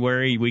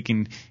January. We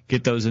can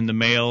get those in the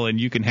mail, and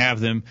you can have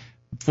them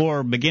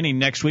for beginning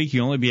next week.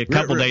 You only be a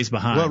couple days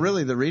behind. Well,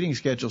 really, the reading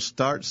schedule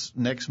starts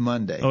next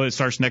Monday. Oh, it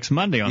starts next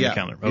Monday on the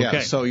calendar. Okay.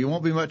 Yeah, so you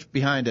won't be much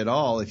behind at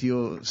all. If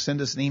you'll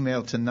send us an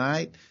email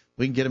tonight,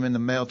 we can get them in the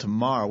mail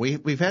tomorrow.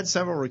 We've had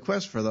several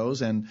requests for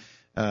those, and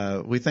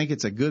we think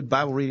it's a good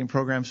Bible reading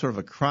program, sort of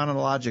a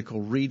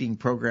chronological reading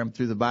program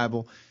through the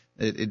Bible.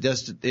 It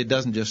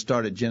doesn't just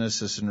start at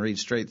Genesis and read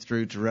straight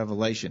through to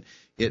Revelation.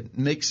 It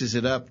mixes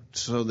it up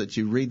so that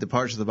you read the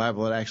parts of the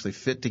Bible that actually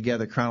fit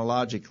together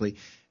chronologically,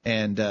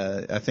 and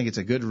I think it's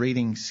a good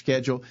reading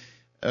schedule.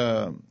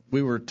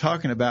 We were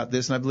talking about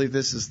this, and I believe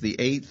this is the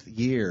 8th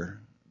year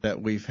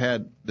that we've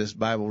had this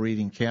Bible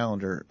reading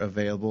calendar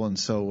available, and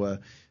so a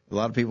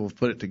lot of people have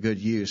put it to good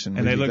use. And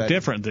they look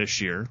different this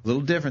year. A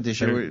little different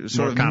this year. They're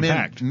sort of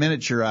compact.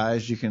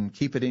 Miniaturized. You can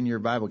keep it in your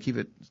Bible, keep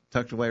it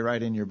tucked away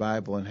right in your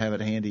Bible, and have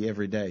it handy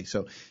every day.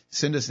 So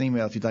send us an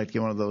email if you'd like to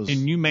get one of those.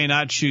 And you may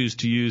not choose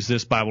to use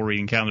this Bible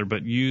reading calendar,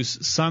 but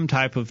use some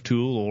type of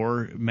tool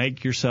or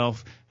make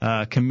yourself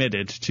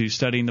committed to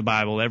studying the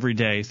Bible every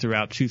day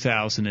throughout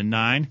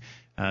 2009.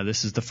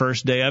 This is the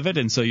first day of it,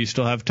 and so you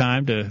still have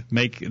time to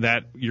make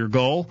that your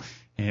goal.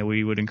 And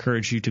we would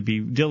encourage you to be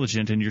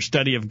diligent in your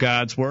study of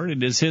God's Word.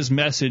 It is His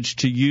message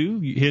to you,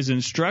 His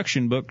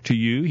instruction book to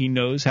you. He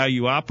knows how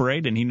you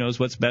operate, and He knows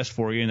what's best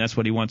for you, and that's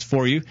what He wants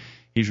for you.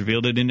 He's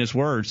revealed it in His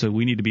Word, so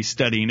we need to be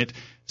studying it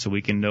so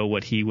we can know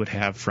what He would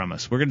have from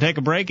us. We're going to take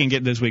a break and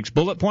get this week's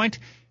bullet point,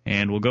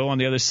 and we'll go on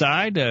the other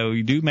side.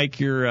 You do make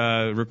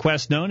your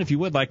request known. If you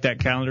would like that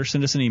calendar,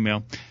 send us an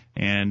email,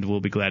 and we'll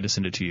be glad to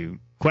send it to you.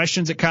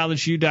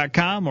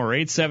 Questions@collegeview.com or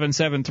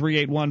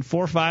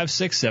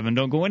 877-381-4567.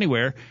 Don't go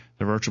anywhere.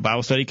 The virtual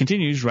Bible study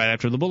continues right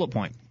after the bullet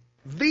point.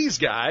 These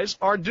guys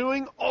are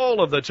doing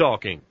all of the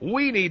talking.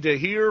 We need to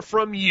hear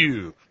from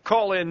you.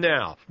 Call in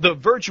now. The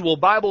virtual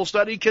Bible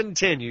study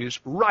continues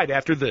right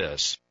after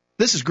this.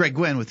 This is Greg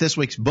Gwynn with this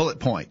week's bullet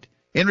point.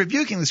 In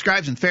rebuking the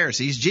scribes and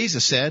Pharisees,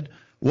 Jesus said,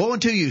 "Woe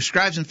unto you,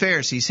 scribes and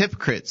Pharisees,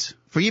 hypocrites!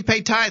 For ye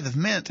pay tithe of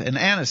mint and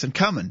anise and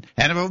cumin,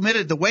 and have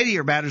omitted the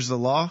weightier matters of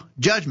the law,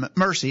 judgment,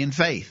 mercy, and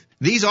faith.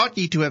 These ought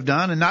ye to have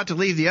done, and not to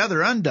leave the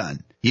other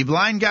undone. Ye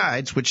blind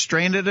guides, which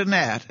strain at a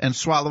gnat and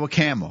swallow a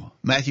camel."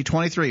 Matthew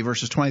 23,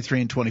 verses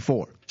 23 and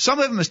 24. Some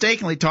have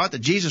mistakenly taught that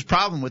Jesus'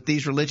 problem with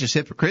these religious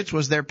hypocrites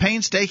was their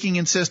painstaking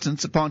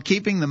insistence upon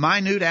keeping the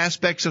minute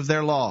aspects of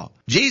their law.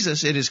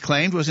 Jesus, it is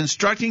claimed, was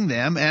instructing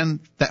them, and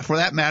that for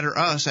that matter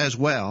us as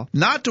well,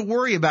 not to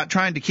worry about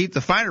trying to keep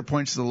the finer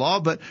points of the law,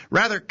 but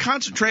rather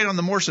concentrate on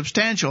the more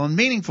substantial and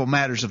meaningful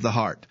matters of the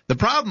heart. The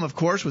problem, of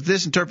course, with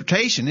this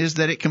interpretation is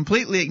that it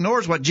completely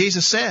ignores what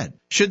Jesus said.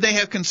 Should they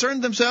have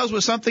concerned themselves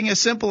with something as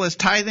simple as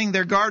tithing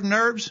their garden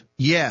herbs?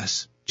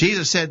 Yes.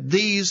 Jesus said,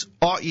 "These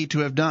ought ye to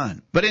have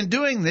done." But in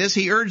doing this,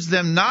 He urged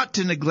them not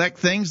to neglect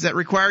things that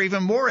require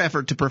even more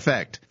effort to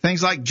perfect,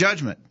 things like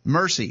judgment,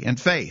 mercy, and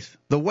faith.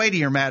 the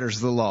weightier matters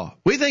of the law.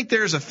 We think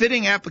there is a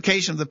fitting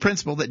application of the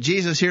principle that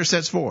Jesus here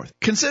sets forth.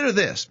 Consider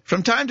this.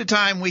 From time to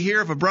time, we hear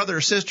of a brother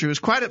or sister who is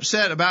quite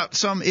upset about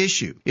some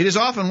issue. It is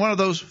often one of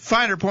those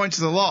finer points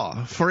of the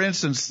law. For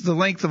instance, the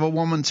length of a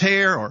woman's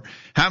hair, or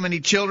how many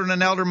children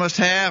an elder must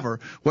have, or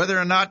whether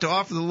or not to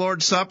offer the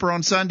Lord's Supper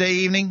on Sunday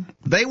evening.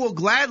 They will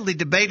gladly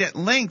debate at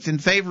length in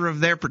favor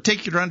of their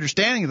particular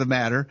understanding of the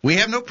matter. We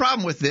have no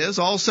problem with this.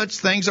 All such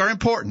things are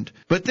important.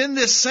 But then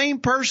this same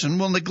person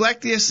will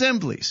neglect the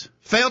assemblies,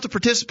 fail to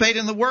participate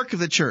in the work of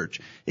the church,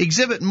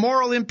 exhibit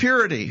moral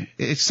impurity,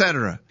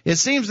 etc. It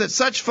seems that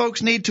such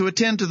folks need to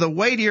attend to the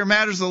weightier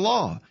matters of the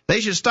law. They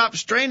should stop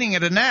straining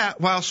at a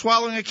gnat while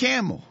swallowing a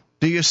camel.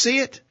 Do you see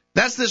it?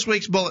 That's this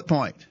week's bullet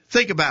point.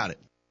 Think about it.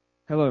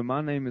 Hello,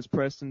 my name is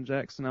Preston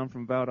Jackson. I'm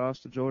from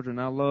Valdosta, Georgia,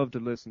 and I love to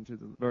listen to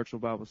the virtual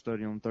Bible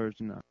study on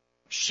Thursday night.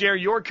 Share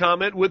your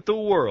comment with the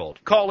world.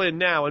 Call in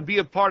now and be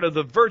a part of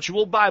the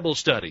virtual Bible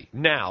study.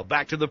 Now,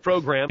 back to the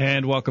program.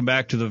 And welcome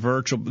back to the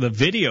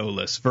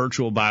videoless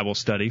virtual Bible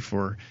study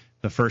for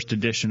the first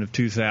edition of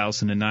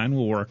 2009.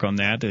 We'll work on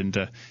that,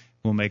 and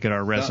we'll make it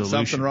our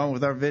resolution. Something wrong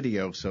with our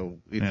video. So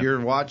if you're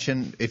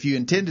watching, if you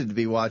intended to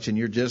be watching,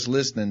 you're just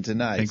listening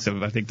tonight.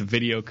 I think the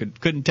video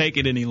couldn't take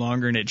it any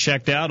longer, and it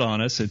checked out on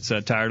us. It's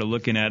tired of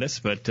looking at us,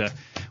 but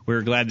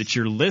we're glad that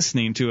you're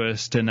listening to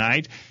us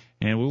tonight.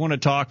 And we want to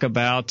talk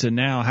about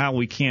now how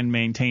we can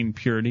maintain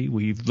purity.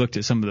 We've looked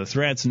at some of the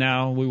threats.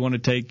 Now we want to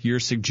take your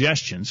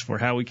suggestions for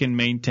how we can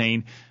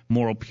maintain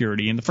moral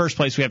purity. In the first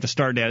place, we have to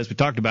start at, as we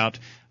talked about,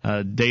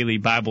 daily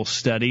Bible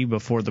study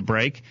before the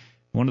break.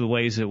 One of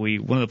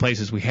the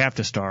places we have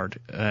to start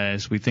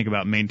as we think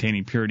about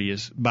maintaining purity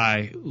is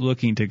by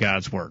looking to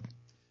God's Word.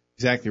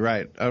 Exactly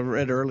right. I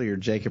read earlier,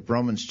 Jacob,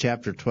 Romans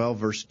chapter 12,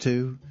 verse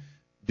 2.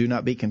 Do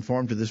not be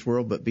conformed to this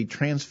world, but be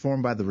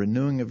transformed by the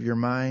renewing of your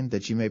mind,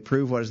 that you may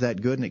prove what is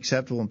that good and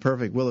acceptable and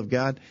perfect will of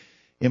God.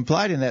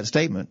 Implied in that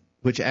statement,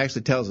 which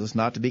actually tells us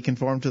not to be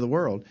conformed to the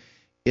world,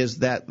 is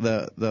that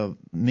the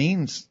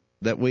means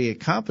that we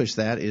accomplish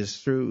that is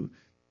through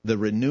the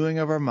renewing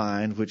of our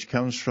mind, which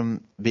comes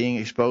from being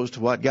exposed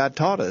to what God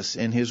taught us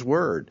in His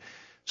Word.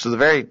 So the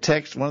very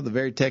text, one of the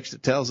very texts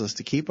that tells us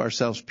to keep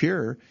ourselves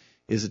pure,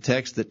 is a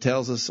text that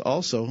tells us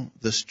also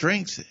the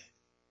strength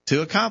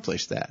to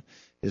accomplish that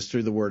is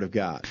through the Word of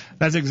God.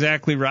 That's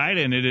exactly right,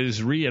 and it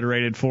is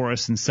reiterated for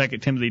us in 2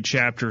 Timothy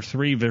chapter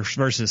 3,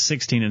 verses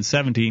 16 and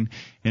 17.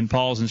 In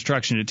Paul's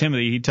instruction to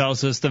Timothy, he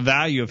tells us the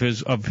value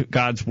of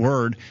God's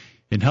Word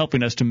in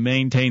helping us to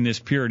maintain this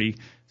purity.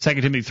 2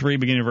 Timothy 3,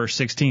 beginning of verse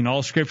 16,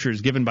 all Scripture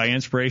is given by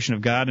inspiration of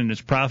God and is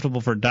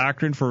profitable for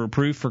doctrine, for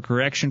reproof, for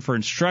correction, for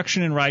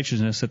instruction in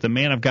righteousness, that the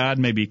man of God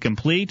may be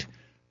complete,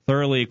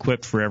 thoroughly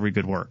equipped for every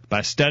good work.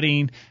 By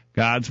studying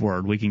God's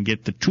Word, we can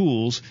get the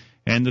tools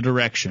and the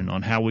direction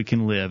on how we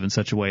can live in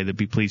such a way that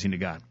be pleasing to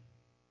God.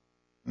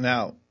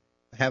 Now,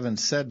 having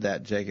said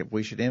that, Jacob,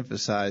 we should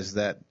emphasize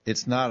that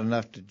it's not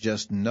enough to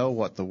just know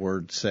what the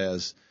Word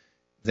says.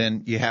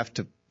 Then you have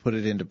to put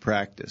it into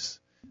practice.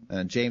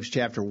 James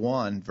chapter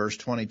 1, verse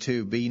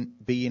 22, be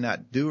ye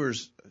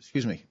doers.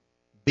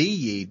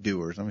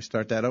 Let me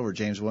start that over.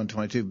 James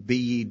 1:22, be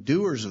ye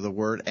doers of the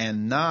word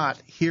and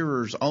not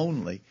hearers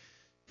only,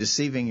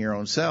 deceiving your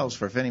own selves.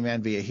 For if any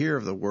man be a hearer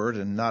of the word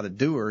and not a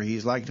doer, he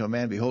is like to a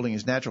man beholding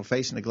his natural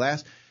face in a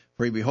glass.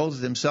 For he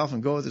beholdeth himself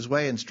and goeth his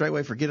way, and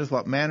straightway forgetteth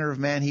what manner of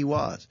man he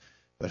was.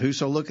 But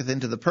whoso looketh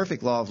into the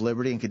perfect law of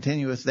liberty and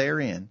continueth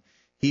therein,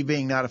 he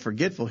being not a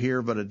forgetful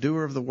hearer, but a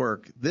doer of the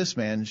work, this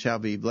man shall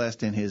be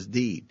blessed in his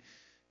deed.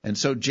 And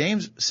so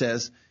James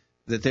says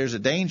that there's a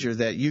danger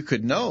that you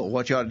could know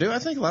what you ought to do. I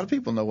think a lot of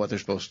people know what they're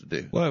supposed to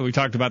do. Well, we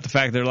talked about the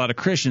fact that there are a lot of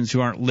Christians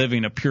who aren't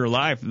living a pure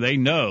life. They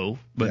know,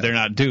 but they're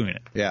not doing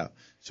it. Yeah.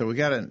 So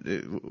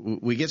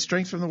we get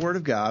strength from the Word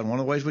of God. One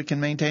of the ways we can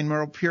maintain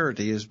moral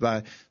purity is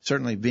by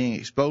certainly being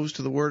exposed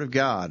to the Word of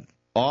God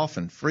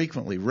often,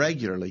 frequently,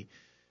 regularly.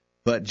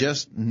 But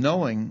just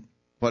knowing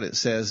what it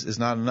says is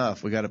not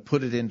enough. We got to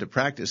put it into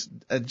practice.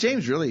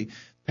 James really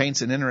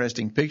paints an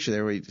interesting picture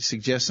there where he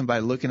suggests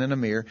somebody looking in a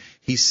mirror.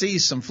 He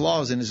sees some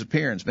flaws in his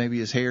appearance. Maybe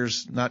his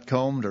hair's not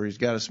combed or he's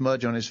got a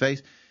smudge on his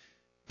face.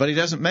 But he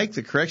doesn't make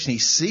the correction. He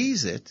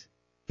sees it.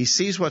 He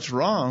sees what's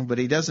wrong, but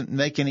he doesn't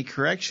make any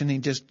correction. He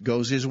just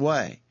goes his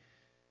way.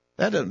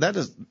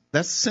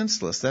 That's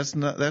senseless.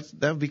 That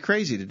would be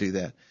crazy to do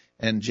that.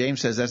 And James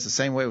says that's the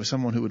same way with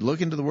someone who would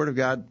look into the Word of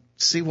God,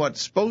 see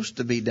what's supposed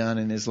to be done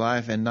in his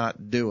life, and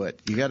not do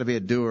it. You got to be a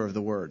doer of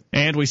the Word.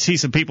 And we see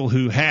some people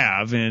who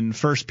have. In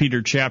 1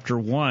 Peter chapter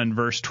 1,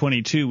 verse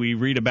 22, we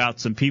read about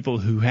some people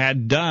who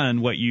had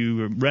done what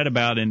you read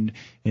about in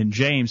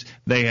James.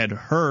 They had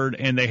heard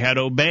and they had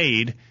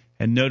obeyed,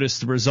 and notice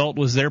the result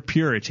was their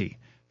purity.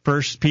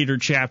 1 Peter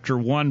chapter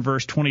 1,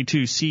 verse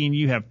 22, seeing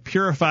you have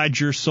purified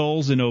your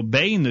souls in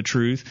obeying the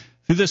truth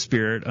through the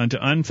Spirit unto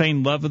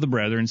unfeigned love of the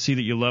brethren, see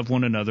that you love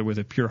one another with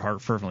a pure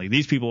heart fervently.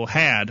 These people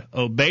had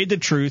obeyed the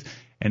truth,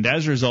 and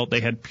as a result,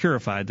 they had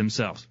purified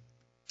themselves.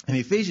 In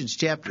Ephesians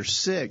chapter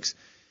 6,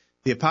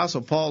 the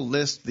Apostle Paul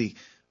lists the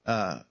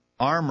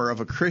armor of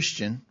a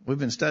Christian. We've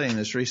been studying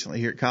this recently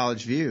here at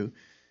College View.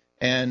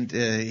 And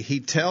he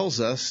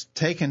tells us,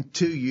 take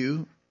unto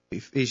you,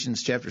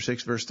 Ephesians chapter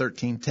 6, verse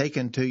 13, take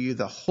unto you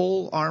the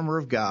whole armor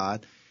of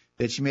God,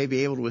 that you may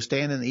be able to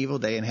withstand in the evil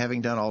day, and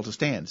having done all to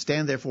stand.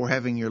 Stand therefore,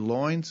 having your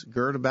loins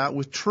girt about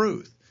with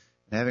truth,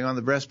 and having on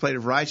the breastplate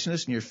of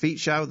righteousness, and your feet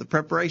shod with the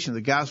preparation of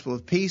the gospel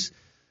of peace,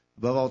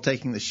 above all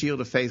taking the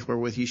shield of faith,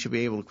 wherewith you shall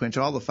be able to quench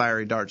all the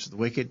fiery darts of the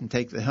wicked, and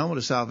take the helmet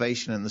of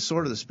salvation and the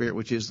sword of the Spirit,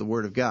 which is the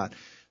word of God.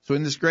 So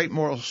in this great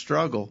moral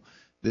struggle,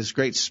 this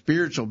great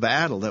spiritual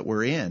battle that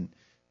we're in,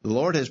 the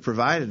Lord has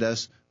provided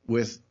us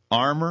with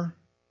armor,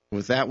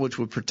 with that which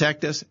would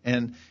protect us.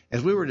 And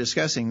as we were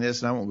discussing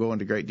this, and I won't go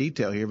into great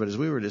detail here, but as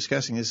we were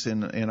discussing this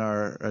in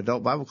our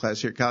adult Bible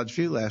class here at College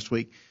View last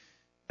week,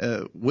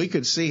 we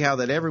could see how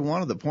that every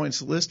one of the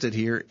points listed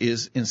here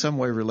is in some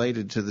way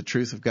related to the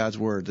truth of God's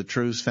Word, the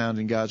truths found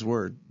in God's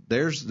Word.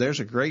 There's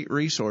a great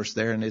resource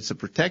there, and it's a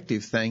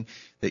protective thing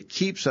that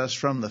keeps us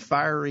from the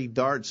fiery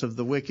darts of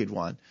the wicked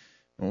one.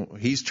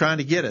 He's trying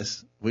to get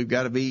us. We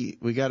got to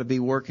be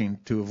working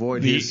to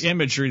avoid his. The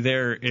imagery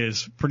there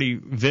is pretty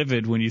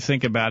vivid when you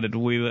think about it.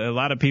 A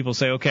lot of people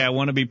say, okay, I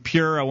want to be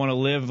pure. I want to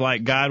live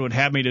like God would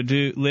have me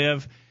to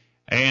live.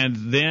 And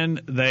then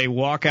they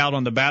walk out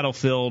on the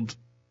battlefield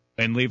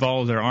and leave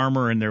all of their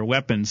armor and their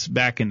weapons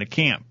back in the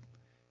camp.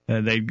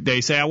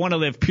 They say, I want to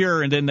live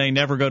pure, and then they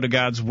never go to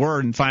God's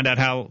Word and find out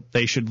how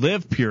they should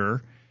live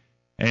pure.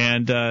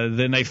 And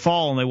then they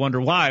fall and they wonder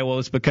why. Well,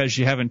 it's because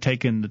you haven't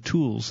taken the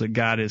tools that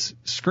God is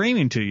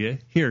screaming to you.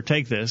 Here,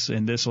 take this,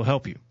 and this will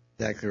help you.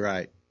 Exactly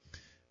right.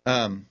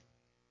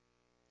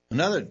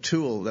 Another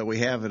tool that we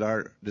have at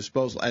our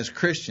disposal as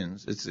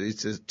Christians,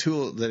 it's a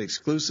tool that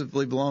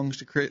exclusively belongs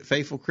to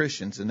faithful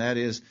Christians, and that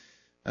is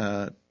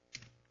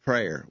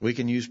prayer. We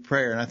can use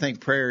prayer, and I think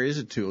prayer is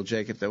a tool,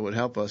 Jacob, that would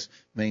help us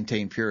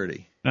maintain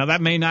purity. Now,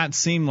 that may not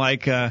seem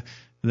like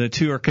the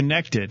two are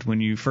connected when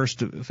you first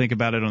think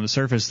about it on the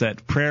surface,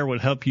 that prayer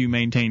would help you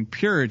maintain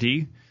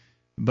purity,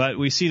 but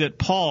we see that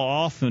Paul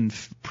often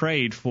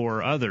prayed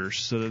for others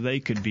so that they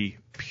could be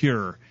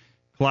pure.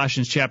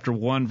 Colossians chapter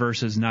 1,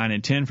 verses 9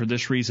 and 10, for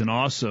this reason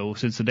also,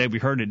 since the day we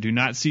heard it, do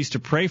not cease to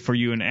pray for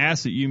you and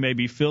ask that you may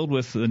be filled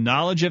with the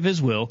knowledge of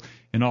his will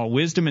in all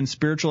wisdom and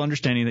spiritual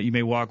understanding, that you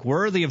may walk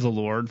worthy of the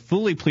Lord,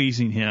 fully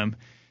pleasing him,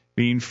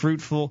 being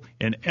fruitful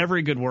in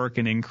every good work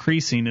and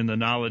increasing in the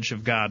knowledge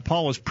of God.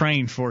 Paul was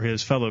praying for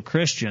his fellow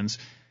Christians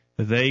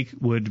that they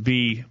would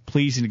be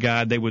pleasing to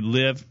God, they would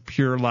live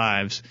pure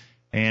lives,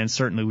 and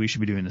certainly we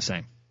should be doing the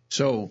same.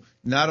 So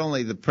not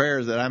only the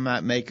prayers that I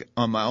might make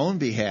on my own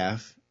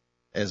behalf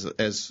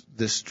as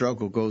this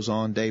struggle goes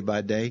on day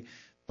by day,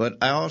 but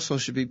I also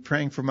should be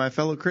praying for my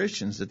fellow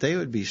Christians that they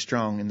would be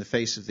strong in the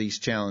face of these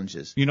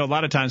challenges. You know, a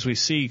lot of times we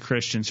see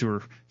Christians who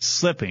are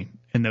slipping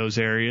in those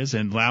areas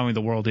and allowing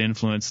the world to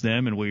influence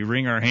them, and we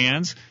wring our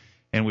hands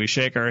and we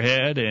shake our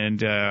head and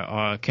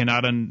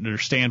cannot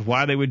understand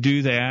why they would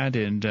do that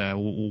and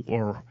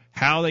or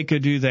how they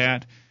could do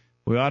that.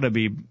 We ought to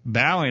be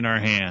bowing our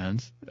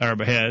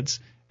heads,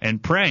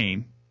 and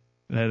praying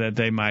that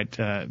they might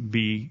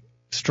be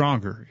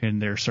stronger in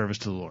their service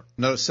to the Lord.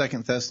 Notice 2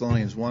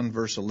 Thessalonians 1,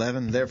 verse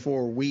 11,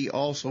 therefore we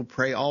also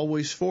pray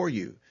always for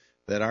you,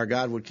 that our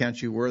God would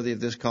count you worthy of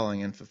this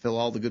calling and fulfill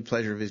all the good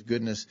pleasure of his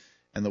goodness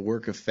and the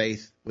work of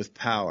faith with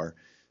power.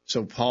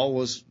 So Paul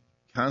was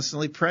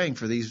constantly praying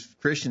for these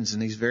Christians in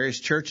these various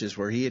churches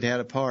where he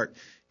had a part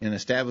in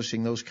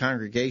establishing those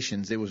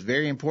congregations. It was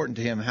very important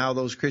to him how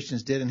those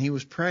Christians did, and he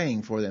was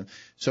praying for them.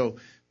 So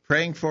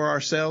praying for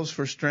ourselves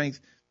for strength,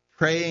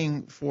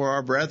 praying for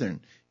our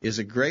brethren is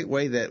a great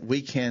way that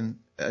we can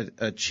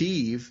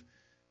achieve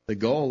the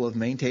goal of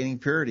maintaining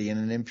purity in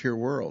an impure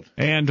world.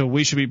 And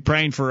we should be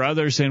praying for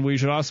others, and we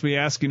should also be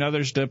asking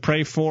others to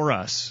pray for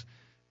us.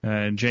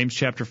 James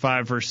chapter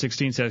 5, verse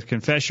 16 says,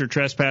 confess your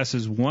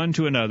trespasses one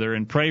to another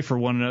and pray for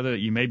one another that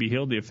you may be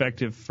healed. The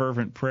effective,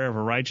 fervent prayer of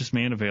a righteous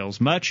man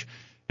avails much.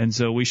 And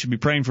so we should be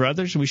praying for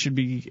others, and we should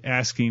be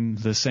asking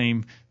the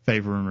same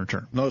favor in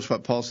return. Notice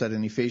what Paul said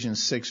in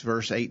Ephesians 6,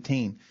 verse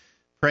 18.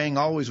 Praying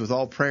always with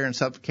all prayer and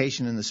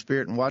supplication in the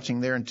Spirit, and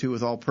watching thereunto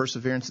with all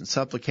perseverance and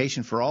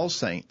supplication for all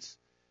saints,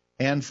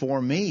 and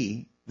for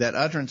me, that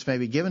utterance may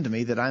be given to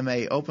me, that I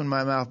may open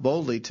my mouth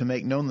boldly to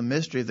make known the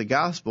mystery of the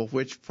gospel,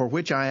 for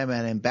which I am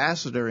an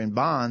ambassador in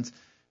bonds,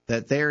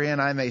 that therein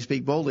I may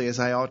speak boldly as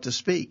I ought to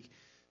speak.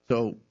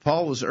 So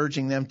Paul was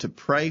urging them to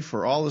pray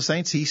for all the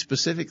saints. He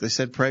specifically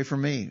said, pray for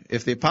me. I'm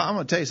going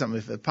to tell you something.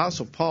 If the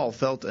Apostle Paul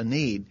felt a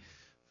need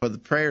for the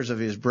prayers of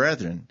his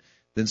brethren,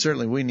 then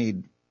certainly we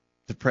need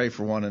to pray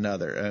for one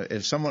another.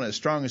 If someone as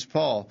strong as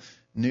Paul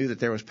knew that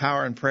there was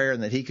power in prayer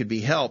and that he could be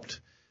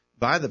helped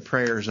by the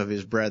prayers of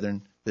his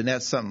brethren, then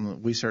that's something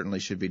that we certainly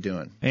should be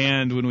doing.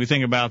 And when we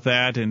think about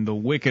that and the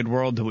wicked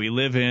world that we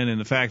live in and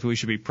the fact that we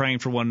should be praying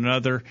for one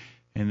another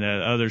and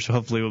that others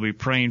hopefully will be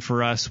praying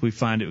for us, we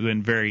find it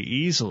then very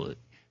easy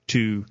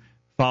to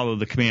follow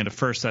the command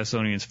of 1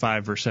 Thessalonians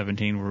 5, verse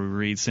 17, where we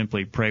read,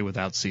 simply pray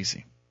without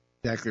ceasing.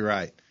 Exactly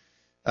right.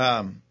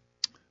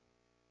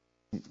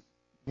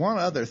 One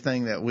other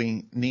thing that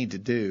we need to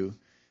do,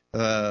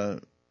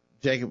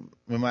 Jacob,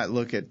 we might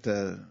look at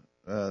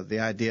the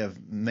idea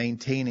of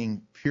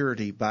maintaining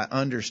purity by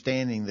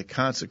understanding the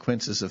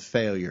consequences of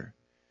failure.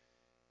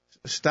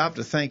 Stop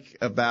to think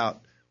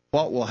about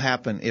what will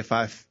happen if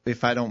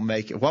I don't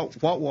make it.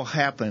 What will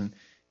happen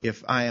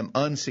if I am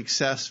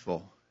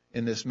unsuccessful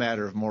in this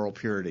matter of moral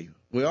purity?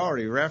 We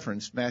already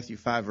referenced Matthew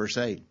 5, verse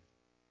 8.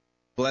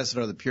 Blessed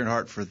are the pure in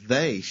heart, for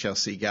they shall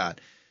see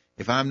God.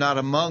 If I'm not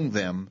among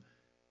them,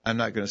 I'm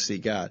not going to see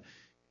God.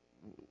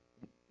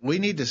 We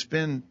need to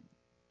spend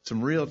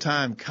some real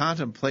time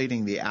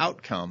contemplating the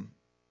outcome.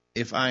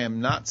 If I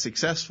am not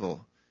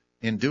successful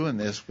in doing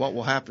this, what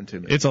will happen to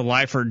me? It's a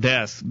life or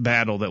death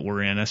battle that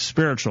we're in, a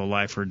spiritual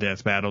life or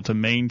death battle to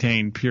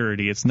maintain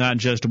purity. It's not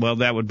just, well,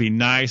 that would be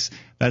nice.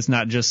 That's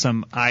not just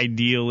some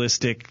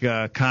idealistic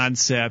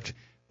concept.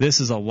 This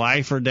is a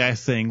life or death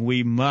thing.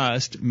 We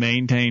must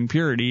maintain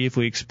purity if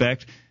we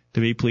expect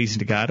to be pleasing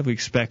to God, if we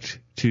expect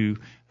to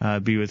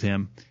be with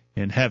Him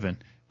in heaven.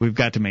 We've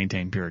got to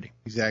maintain purity.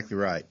 Exactly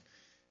right.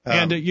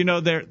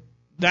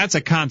 That's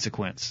a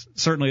consequence.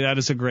 Certainly that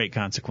is a great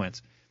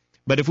consequence.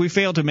 But if we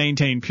fail to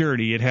maintain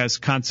purity, it has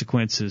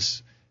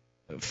consequences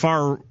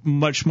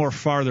much more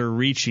farther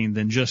reaching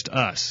than just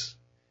us.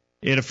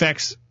 It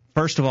affects,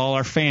 first of all,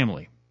 our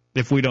family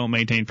if we don't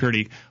maintain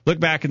purity. Look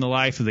back in the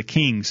life of the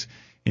kings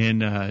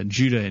in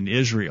Judah and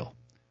Israel.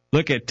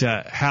 Look at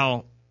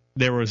how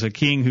there was a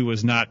king who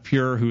was not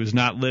pure, who was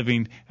not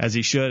living as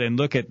he should, and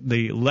look at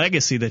the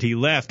legacy that he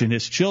left in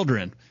his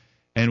children.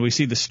 And we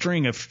see the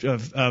string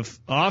of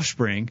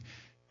offspring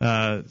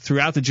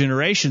throughout the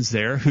generations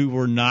there who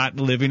were not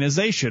living as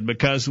they should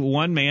because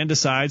one man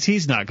decides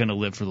he's not going to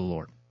live for the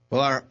Lord.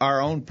 Well,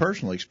 our own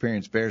personal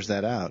experience bears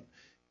that out.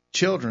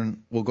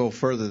 Children will go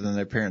further than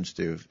their parents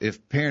do.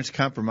 If parents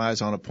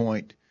compromise on a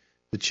point,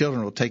 the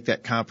children will take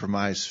that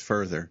compromise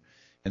further.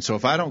 And so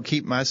if I don't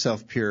keep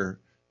myself pure,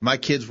 my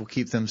kids will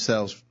keep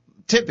themselves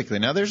typically.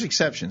 Now, there's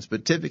exceptions,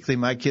 but typically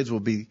my kids will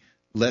be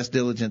less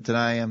diligent than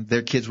I am.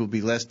 Their kids will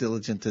be less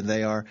diligent than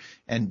they are.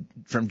 And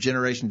from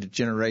generation to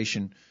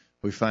generation,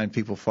 we find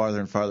people farther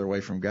and farther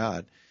away from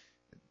God.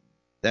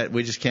 That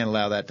we just can't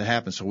allow that to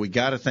happen. So we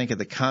got to think of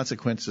the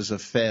consequences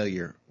of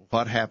failure.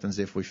 What happens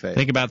if we fail?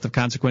 Think about the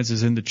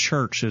consequences in the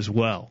church as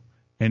well.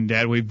 And,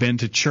 Dad, we've been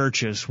to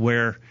churches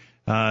where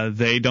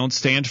they don't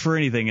stand for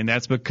anything, and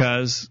that's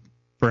because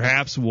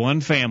perhaps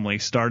one family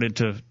started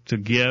to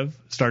give,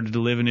 started to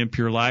live an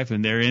impure life,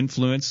 and their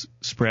influence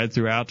spread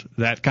throughout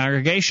that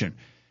congregation.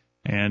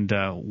 And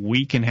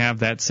we can have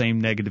that same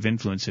negative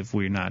influence if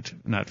we're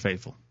not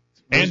faithful.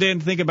 And then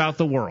think about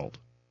the world.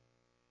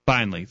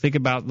 Finally, think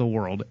about the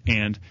world.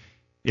 And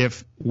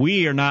if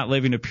we are not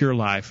living a pure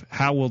life,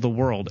 how will the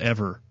world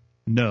ever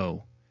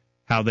know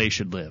how they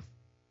should live?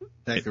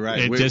 Exactly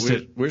right.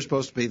 We're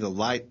supposed to be the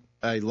light,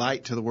 a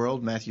light to the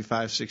world, Matthew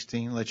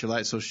 5:16. Let your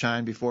light so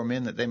shine before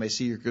men that they may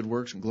see your good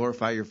works and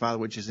glorify your Father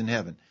which is in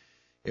heaven.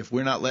 If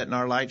we're not letting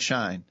our light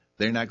shine,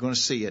 they're not going to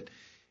see it,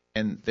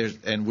 and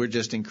we're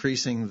just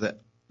increasing the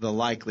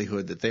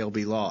likelihood that they'll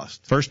be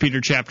lost. 1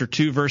 Peter chapter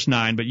 2, verse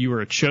 9, but you are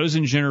a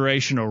chosen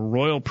generation, a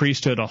royal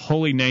priesthood, a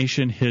holy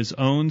nation, His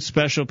own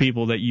special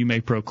people, that you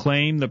may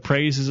proclaim the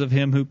praises of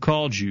Him who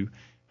called you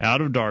out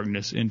of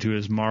darkness into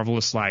His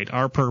marvelous light.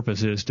 Our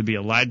purpose is to be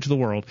a light to the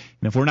world,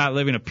 and if we're not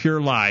living a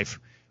pure life,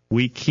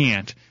 we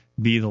can't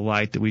be the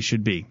light that we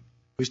should be.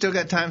 We still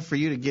got time for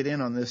you to get in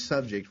on this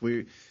subject.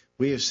 We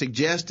have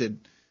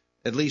suggested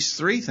at least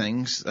three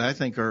things that I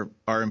think are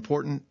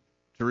important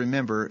to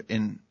remember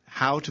in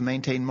how to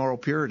maintain moral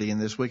purity in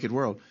this wicked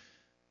world.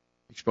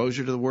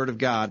 Exposure to the Word of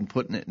God and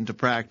putting it into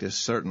practice,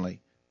 certainly.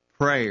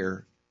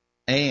 Prayer,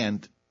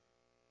 and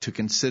to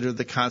consider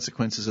the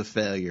consequences of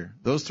failure.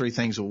 Those three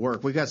things will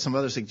work. We've got some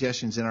other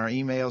suggestions in our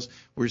emails.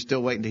 We're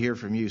still waiting to hear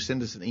from you.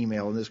 Send us an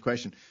email on this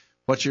question.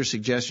 What's your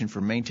suggestion for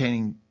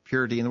maintaining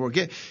purity in the world?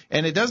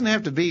 And it doesn't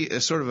have to be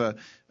a sort of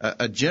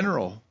a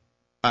general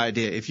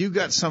idea. If you've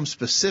got some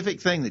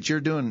specific thing that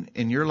you're doing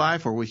in your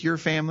life or with your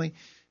family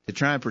to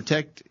try and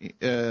protect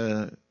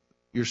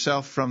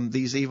yourself from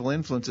these evil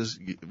influences,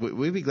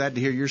 we'd be glad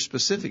to hear your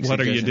specific What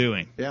suggestion. are you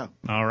doing? Yeah.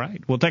 All right.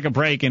 We'll take a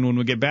break, and when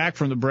we get back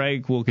from the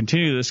break, we'll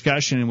continue the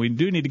discussion, and we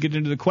do need to get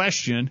into the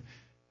question,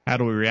 how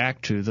do we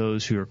react to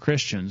those who are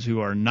Christians who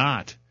are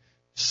not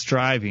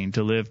striving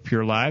to live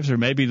pure lives, or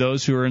maybe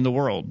those who are in the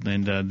world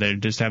and they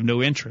just have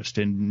no interest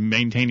in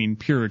maintaining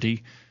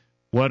purity?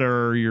 What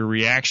are your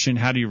reaction?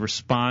 How do you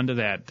respond to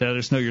that? Let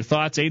us know your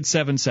thoughts.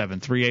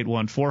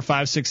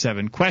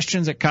 877-381-4567.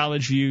 Questions at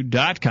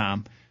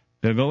collegeview.com.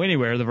 Don't go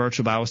anywhere. The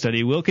virtual Bible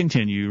study will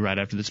continue right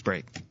after this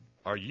break.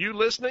 Are you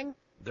listening?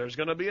 There's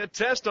going to be a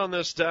test on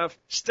this stuff.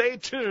 Stay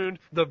tuned.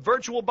 The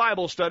virtual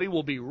Bible study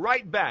will be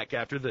right back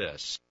after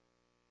this.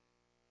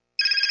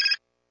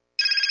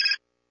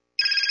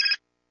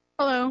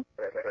 Hello.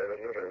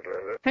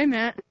 Hey,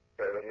 Matt.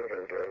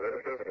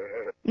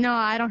 No,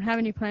 I don't have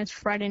any plans for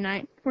Friday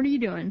night. What are you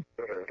doing?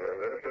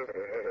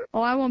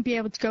 Oh, I won't be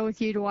able to go with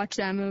you to watch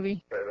that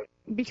movie.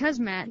 Because,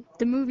 Matt,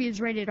 the movie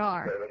is rated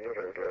R.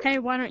 Hey,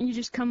 why don't you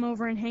just come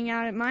over and hang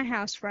out at my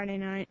house Friday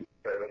night?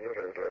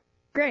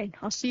 Great,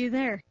 I'll see you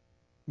there.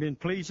 Being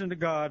pleasing to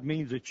God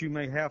means that you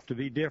may have to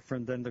be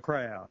different than the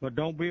crowd, but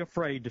don't be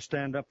afraid to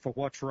stand up for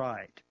what's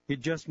right. You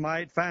just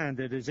might find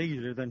that it's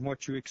easier than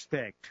what you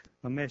expect.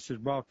 A message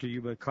brought to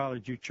you by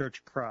College U Church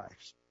of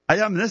Christ. I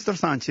am Nestor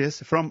Sanchez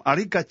from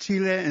Arica,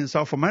 Chile in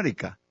South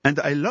America, and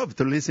I love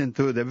to listen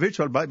to the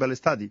virtual Bible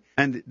study.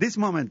 And this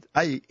moment,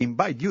 I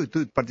invite you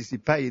to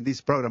participate in this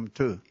program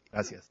too.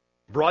 Gracias.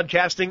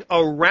 Broadcasting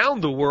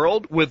around the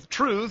world with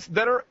truths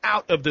that are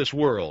out of this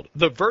world.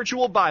 The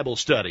Virtual Bible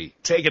Study.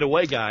 Take it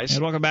away, guys.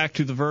 And welcome back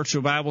to the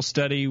Virtual Bible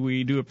Study.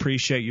 We do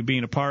appreciate you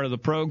being a part of the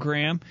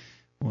program.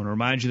 I want to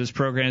remind you this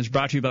program is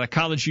brought to you by the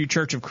College U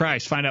Church of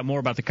Christ. Find out more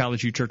about the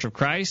College U Church of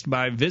Christ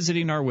by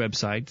visiting our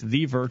website,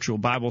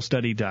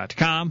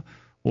 thevirtualbiblestudy.com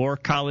or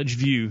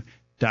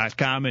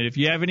collegeview.com. And if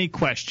you have any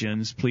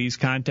questions, please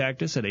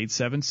contact us at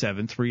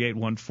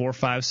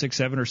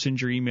 877-381-4567 or send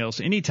your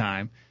emails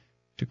anytime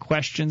to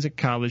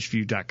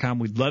questions@collegeview.com.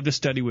 We'd love to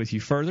study with you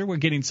further. We're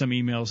getting some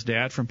emails,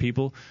 Dad, from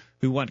people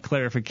who want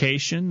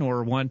clarification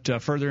or want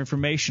further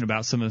information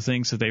about some of the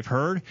things that they've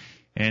heard,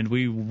 and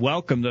we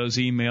welcome those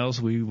emails.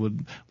 We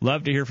would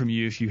love to hear from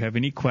you if you have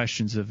any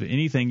questions of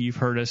anything you've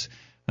heard us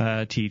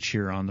teach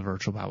here on the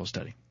Virtual Bible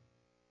Study.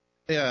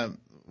 Yeah,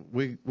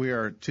 we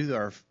are to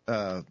our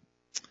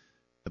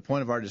the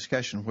point of our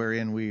discussion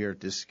wherein we are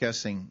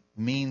discussing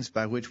means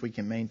by which we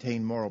can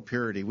maintain moral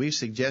purity. We've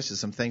suggested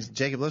some things.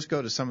 Jacob, let's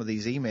go to some of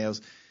these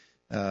emails,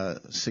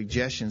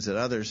 suggestions that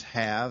others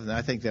have, and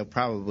I think they'll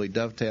probably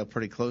dovetail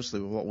pretty closely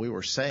with what we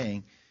were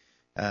saying.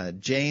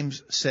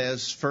 James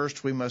says,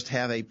 first, we must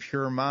have a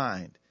pure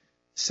mind.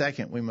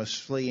 Second, we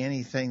must flee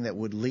anything that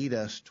would lead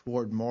us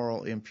toward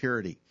moral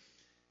impurity.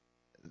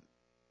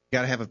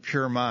 Got to have a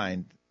pure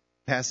mind.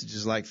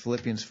 Passages like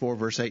Philippians 4,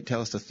 verse 8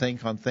 tell us to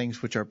think on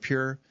things which are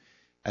pure.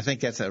 I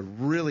think that's a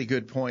really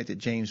good point that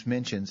James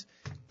mentions.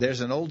 There's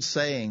an old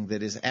saying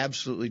that is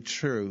absolutely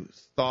true: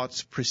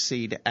 thoughts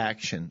precede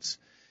actions.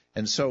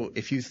 And so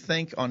if you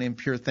think on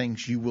impure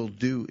things, you will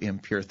do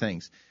impure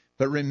things.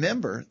 But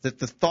remember that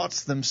the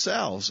thoughts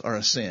themselves are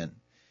a sin.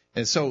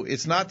 And so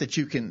it's not that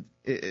you can,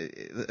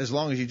 as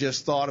long as you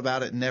just thought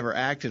about it and never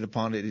acted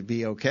upon it, it'd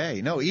be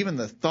okay. No, even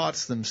the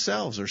thoughts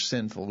themselves are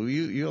sinful.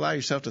 You allow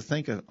yourself to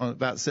think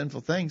about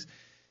sinful things,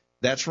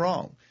 that's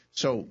wrong.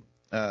 So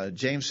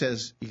James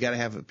says you got to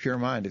have a pure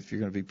mind if you're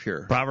going to be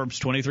pure. Proverbs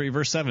 23,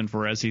 verse 7,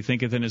 for as he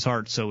thinketh in his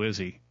heart, so is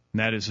he. And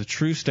that is a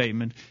true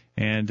statement,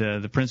 and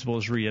the principle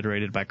is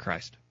reiterated by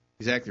Christ.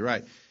 Exactly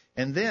right.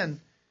 And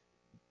then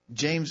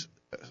James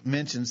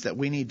mentions that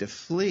we need to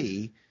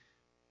flee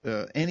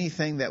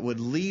anything that would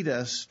lead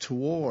us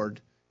toward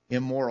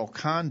immoral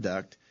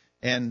conduct.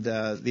 And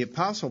the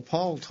Apostle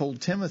Paul told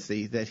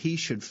Timothy that he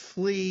should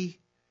flee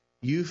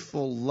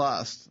youthful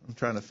lust. I'm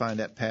trying to find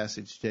that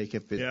passage,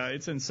 Jacob.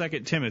 It's in 2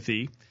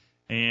 Timothy,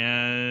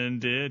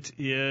 and it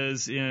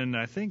is in,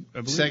 I believe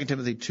 2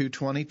 Timothy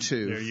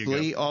 2:22.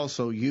 Flee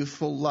also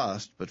youthful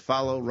lust, but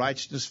follow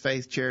righteousness,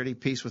 faith, charity,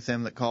 peace with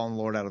them that call on the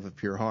Lord out of a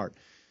pure heart.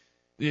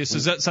 Yes,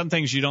 is that some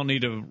things you don't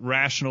need to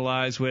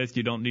rationalize with,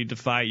 you don't need to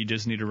fight, you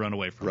just need to run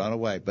away from it. Run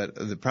away. But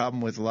the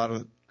problem with a lot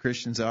of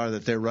Christians are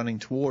that they're running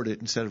toward it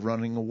instead of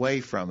running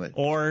away from it.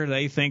 Or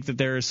they think that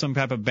there is some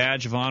type of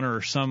badge of honor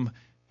or something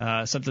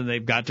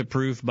they've got to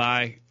prove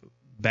by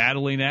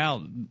battling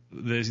out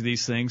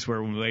these things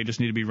where they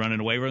just need to be running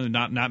away from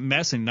them, not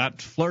messing,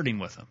 not flirting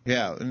with them.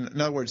 Yeah. In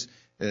other words,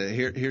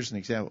 here's an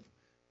example.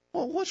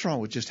 Well, what's wrong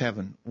with just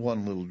having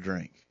one little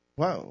drink?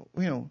 Well,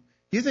 do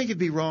you think it'd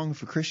be wrong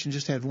if a Christian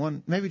just had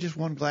maybe just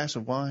one glass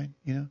of wine,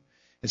 And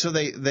so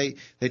they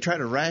try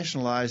to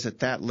rationalize at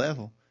that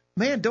level.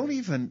 Man, don't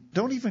even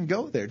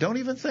go there. Don't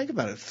even think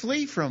about it.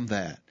 Flee from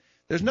that.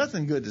 There's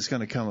nothing good that's going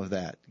to come of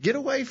that. Get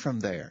away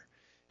from there.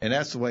 And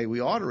that's the way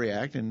we ought to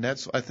react, and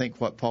that's, I think,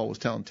 what Paul was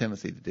telling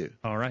Timothy to do.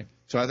 All right.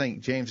 So I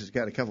think James has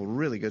got a couple of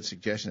really good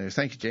suggestions there.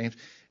 Thank you,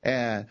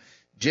 James.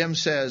 Jim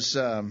says,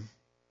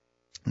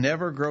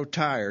 never grow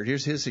tired.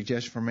 Here's his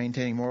suggestion for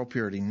maintaining moral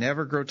purity.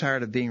 Never grow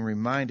tired of being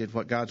reminded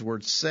what God's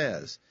Word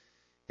says.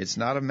 It's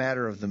not a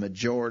matter of the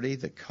majority,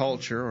 the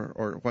culture,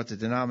 or what the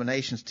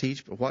denominations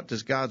teach, but what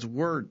does God's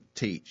Word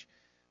teach?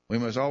 We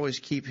must always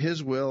keep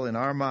His will in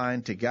our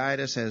mind to guide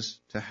us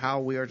as to how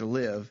we are to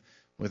live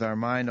with our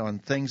mind on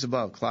things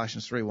above,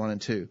 Colossians 3:1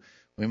 and 2.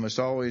 We must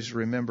always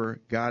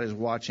remember God is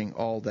watching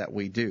all that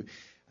we do.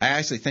 I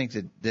actually think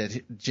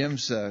that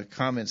Jim's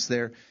comments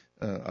there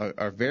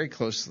are very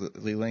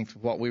closely linked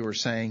with what we were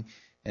saying,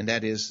 and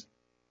that is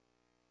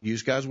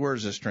use God's Word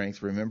as a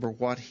strength. Remember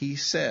what He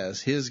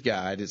says, His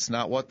guide. It's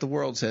not what the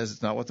world says.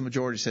 It's not what the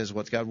majority says.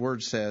 What God's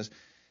Word says.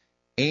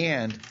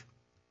 And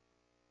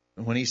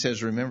when He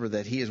says remember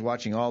that He is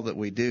watching all that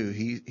we do,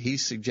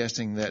 He's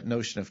suggesting that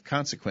notion of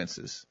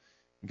consequences.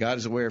 God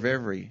is aware of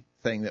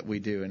everything that we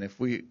do, and if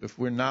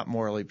we're not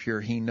morally pure,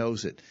 He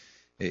knows it.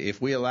 If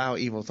we allow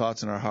evil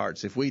thoughts in our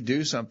hearts, if we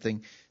do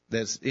something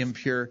that's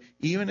impure,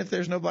 even if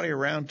there's nobody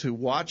around to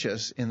watch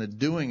us in the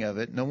doing of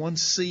it, no one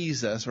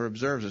sees us or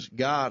observes us.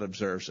 God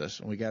observes us,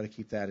 and we got to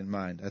keep that in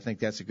mind. I think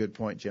that's a good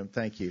point, Jim.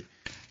 Thank you.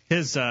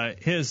 His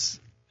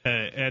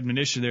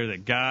admonition there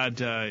that God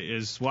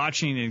is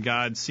watching and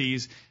God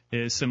sees.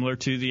 is similar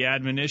to the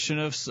admonition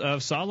of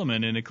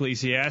Solomon in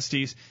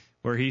Ecclesiastes,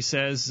 where he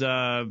says,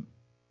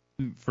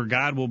 for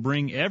God will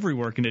bring every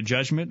work into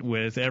judgment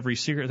with every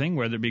secret thing,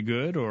 whether it be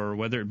good or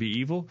whether it be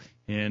evil,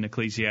 in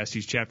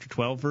Ecclesiastes chapter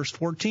 12, verse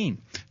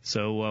 14.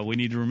 So we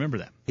need to remember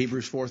that.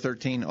 Hebrews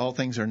 4:13, all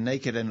things are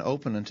naked and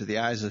open unto the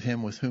eyes of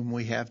him with whom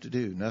we have to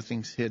do.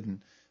 Nothing's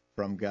hidden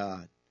from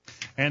God.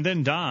 And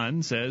then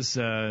Don says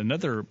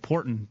another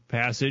important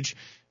passage.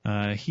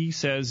 He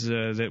says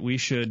that we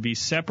should be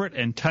separate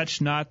and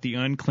touch not the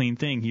unclean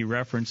thing. He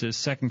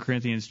references 2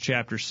 Corinthians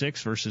chapter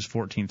 6, verses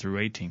 14 through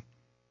 18.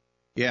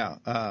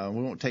 Yeah,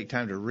 we won't take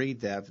time to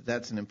read that, but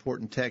that's an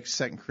important text,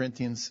 2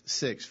 Corinthians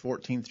 6,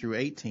 14 through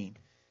 18.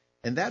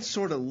 And that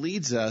sort of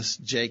leads us,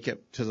 Jacob,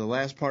 to the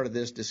last part of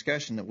this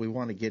discussion that we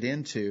want to get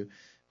into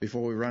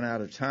before we run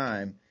out of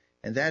time,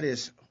 and that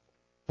is,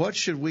 what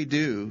should we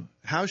do?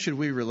 How should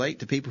we relate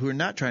to people who are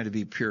not trying to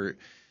be pure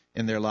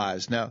in their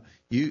lives? Now,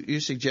 you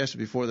suggested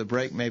before the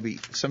break maybe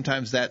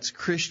sometimes that's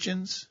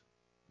Christians.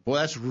 Boy,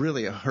 that's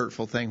really a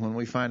hurtful thing when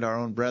we find our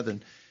own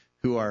brethren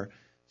who are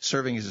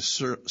serving as a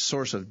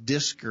source of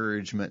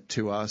discouragement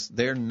to us.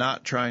 They're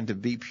not trying to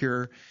be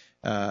pure,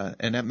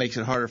 and that makes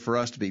it harder for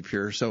us to be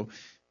pure. So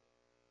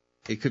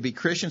it could be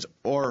Christians,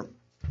 or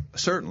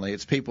certainly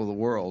it's people of the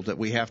world that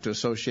we have to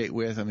associate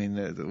with. I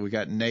mean, we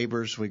got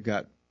neighbors, we've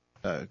got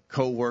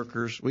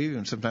co-workers. We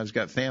even sometimes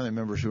got family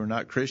members who are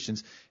not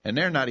Christians, and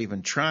they're not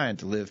even trying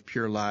to live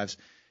pure lives.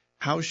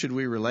 How should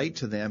we relate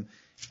to them?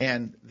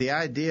 And the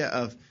idea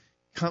of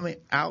coming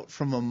out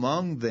from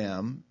among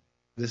them,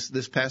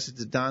 this passage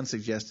that Don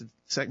suggested,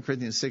 2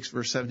 Corinthians 6,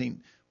 verse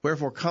 17,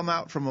 wherefore come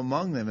out from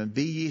among them, and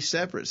be ye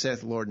separate,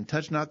 saith the Lord, and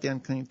touch not the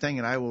unclean thing,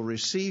 and I will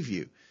receive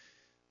you.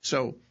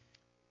 So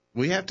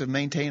we have to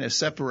maintain a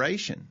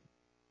separation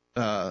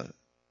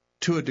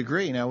to a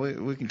degree. Now,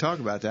 we can talk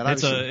about that.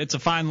 It's a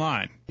fine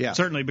line. Yeah.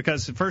 Certainly,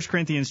 because in 1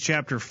 Corinthians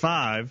chapter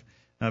 5,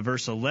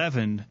 verse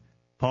 11,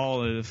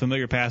 Paul, a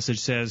familiar passage,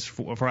 says,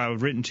 for I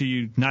have written to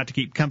you not to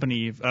keep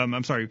company,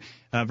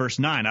 verse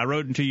 9, I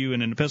wrote unto you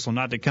in an epistle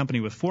not to company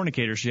with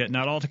fornicators, yet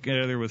not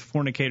altogether with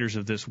fornicators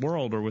of this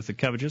world, or with the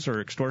covetous, or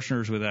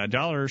extortioners, with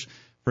idolaters,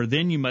 for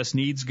then you must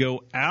needs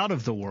go out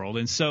of the world.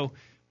 And so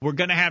we're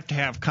going to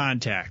have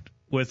contact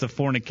with the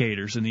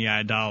fornicators and the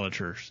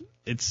idolaters.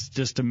 It's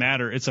just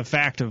it's a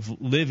fact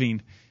of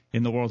living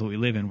in the world that we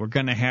live in. We're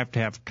going to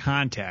have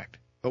contact.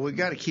 But we've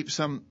got to keep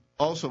some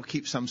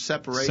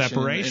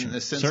separation in the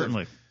sense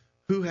certainly. Of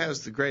who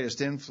has the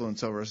greatest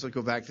influence over us. Let's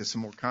go back to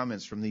some more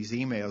comments from these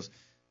emails.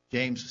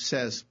 James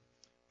says,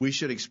 we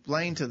should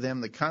explain to them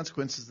the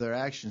consequences of their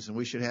actions, and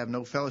we should have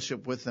no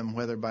fellowship with them,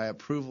 whether by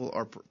approval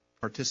or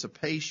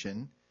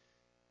participation.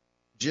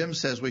 Jim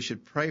says we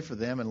should pray for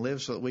them and live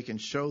so that we can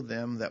show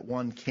them that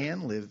one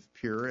can live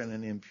pure in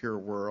an impure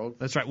world.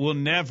 That's right. We'll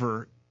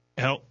never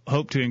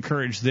hope to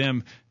encourage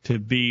them to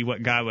be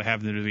what God would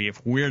have them to be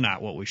if we're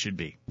not what we should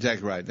be.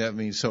 Exactly right. That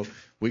means so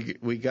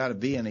we got to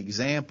be an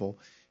example.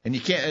 And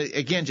you can't,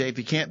 again, Jay,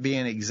 you can't be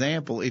an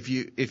example if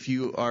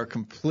you are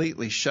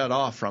completely shut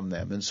off from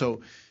them. And so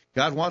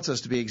God wants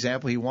us to be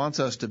example. He wants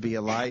us to be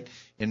a light.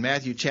 In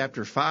Matthew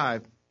chapter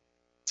 5,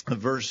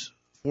 verse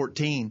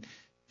 14,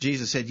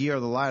 Jesus said, ye are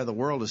the light of the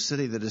world. A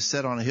city that is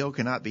set on a hill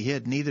cannot be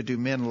hid. Neither do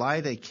men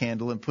light a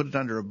candle and put it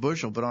under a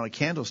bushel, but on a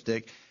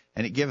candlestick,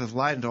 and it giveth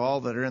light unto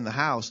all that are in the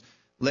house.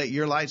 Let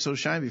your light so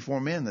shine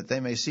before men that they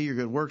may see your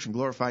good works and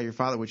glorify your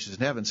Father which is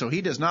in heaven. So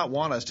he does not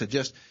want us to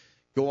just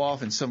go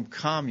off in some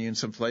commune,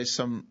 someplace,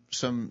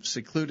 some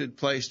secluded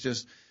place,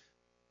 just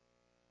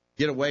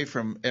get away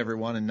from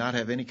everyone and not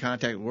have any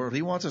contact with the world.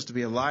 He wants us to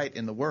be a light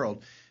in the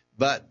world.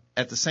 But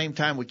at the same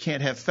time, we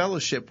can't have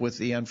fellowship with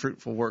the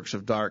unfruitful works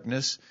of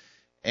darkness.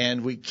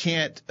 And we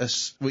can't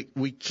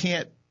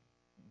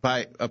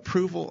by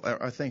approval.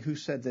 I think who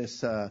said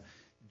this?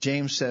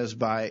 James says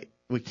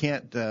we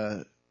can't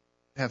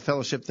have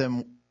fellowship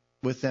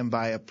with them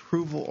by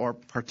approval or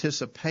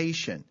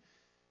participation.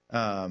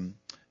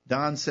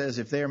 Don says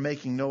if they are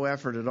making no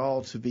effort at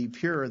all to be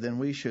pure, then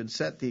we should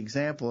set the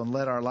example and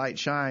let our light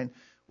shine.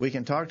 We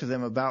can talk to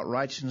them about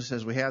righteousness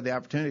as we have the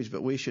opportunities,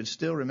 but we should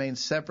still remain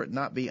separate,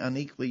 not be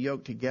unequally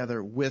yoked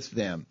together with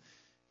them.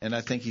 And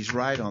I think he's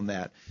right on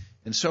that.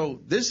 And so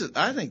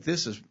I think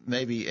this is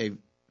maybe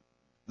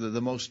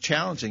the most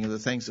challenging of the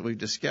things that we've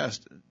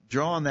discussed,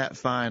 drawing that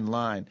fine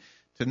line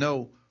to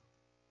know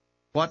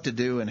what to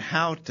do and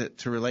how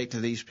to relate to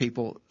these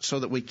people so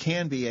that we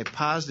can be a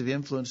positive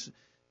influence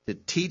to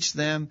teach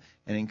them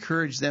and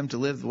encourage them to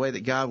live the way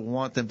that God will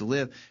want them to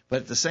live,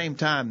 but at the same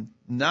time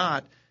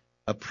not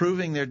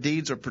approving their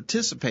deeds or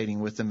participating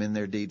with them in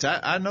their deeds.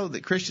 I know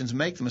that Christians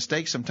make the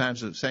mistake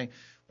sometimes of saying,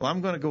 well, I'm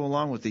going to go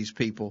along with these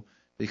people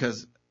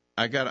because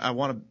I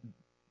want to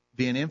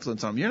be an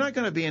influence on them. You're not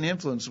going to be an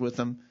influence with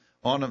them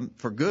on them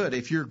for good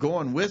if you're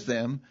going with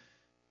them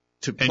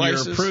to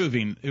places. And you're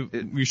approving.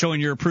 You're showing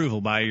your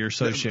approval by your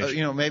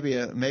association. Maybe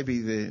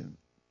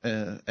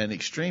an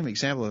extreme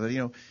example of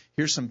it.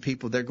 Here's some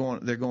people they're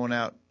going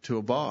out to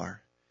a bar,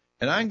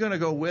 and I'm going to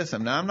go with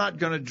them. Now I'm not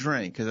going to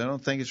drink because I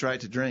don't think it's right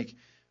to drink,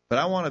 but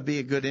I want to be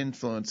a good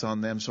influence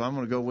on them, so I'm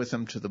going to go with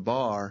them to the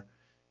bar.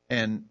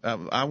 and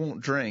I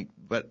won't drink,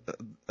 but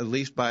at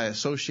least by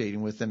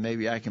associating with them,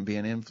 maybe I can be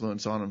an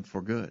influence on them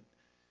for good.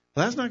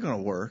 Well, that's not going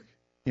to work.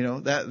 You know,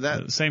 that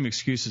the same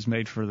excuse is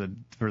made for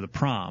the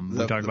prom.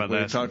 We talked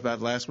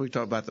about last week. We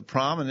talked about the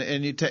prom,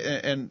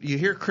 and you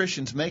hear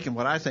Christians making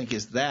what I think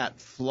is that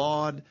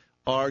flawed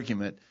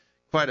argument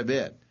quite a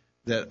bit,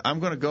 that I'm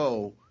going to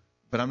go,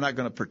 but I'm not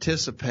going to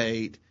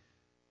participate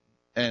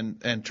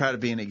and try to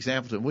be an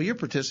example to them. Well, you're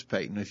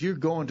participating. If you're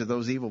going to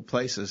those evil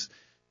places,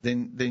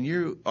 then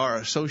you are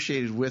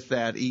associated with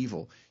that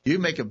evil. You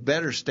make a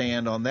better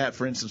stand on that,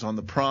 for instance, on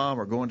the prom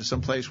or going to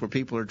some place where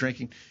people are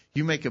drinking.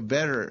 You make a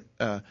better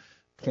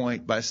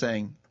point by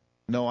saying,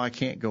 no, I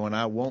can't go and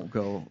I won't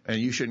go, and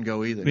you shouldn't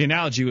go either. The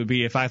analogy would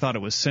be if I thought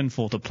it was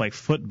sinful to play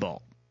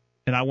football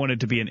and I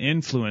wanted to be an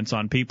influence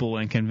on people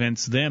and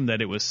convince them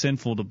that it was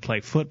sinful to play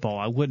football,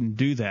 I wouldn't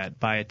do that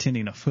by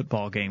attending a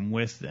football game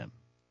with them.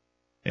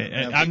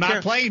 I'm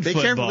not playing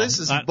football. Be careful, this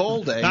is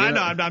bowl day. I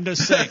know. I'm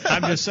just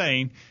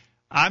saying.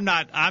 I'm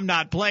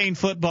not playing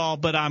football,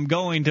 but I'm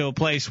going to a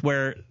place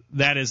where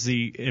that is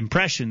the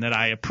impression that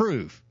I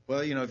approve.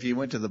 Well, you know, if you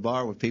went to the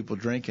bar with people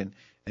drinking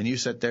and you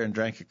sat there and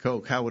drank a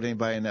Coke, how would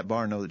anybody in that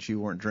bar know that you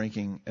weren't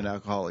drinking an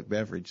alcoholic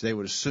beverage? They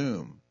would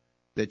assume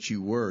that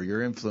you were.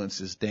 Your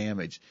influence is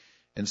damaged.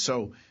 And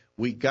so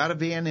we've got to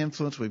be an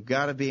influence. We've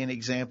got to be an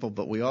example,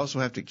 but we also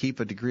have to keep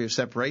a degree of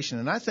separation.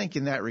 And I think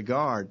in that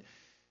regard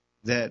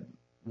that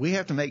we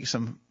have to make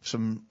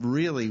some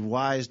really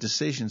wise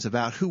decisions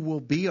about who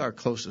will be our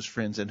closest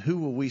friends and who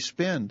will we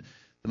spend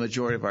the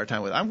majority of our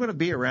time with. I'm going to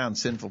be around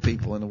sinful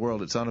people in the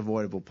world. It's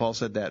unavoidable. Paul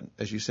said that,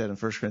 as you said in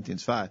 1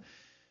 Corinthians 5.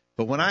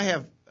 But when I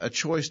have a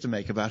choice to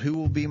make about who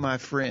will be my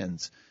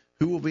friends,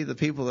 who will be the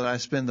people that I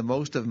spend the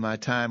most of my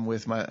time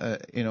with,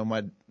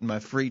 my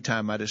free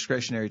time, my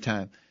discretionary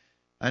time,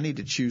 I need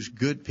to choose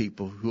good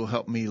people who will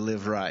help me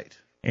live right.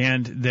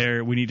 And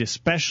we need to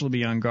especially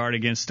be on guard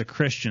against the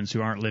Christians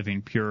who aren't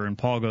living pure. And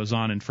Paul goes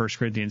on in 1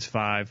 Corinthians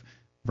 5,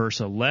 verse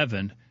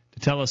 11, to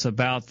tell us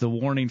about the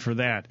warning for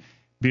that.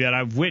 That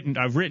I've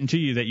written to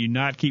you that you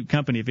not keep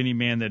company of any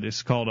man that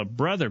is called a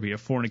brother, be a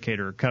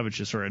fornicator, or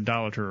covetous, or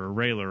idolater, or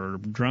railer, or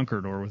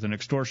drunkard, or with an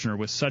extortioner.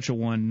 With such a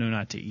one, know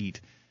not to eat.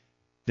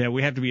 That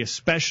we have to be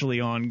especially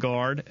on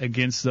guard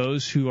against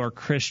those who are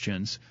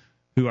Christians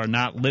who are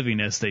not living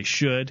as they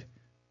should.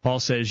 Paul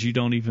says you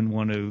don't even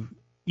want to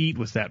eat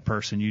with that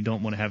person. You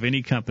don't want to have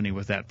any company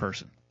with that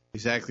person.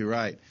 Exactly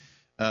right.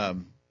 They're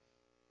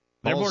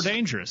more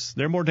dangerous.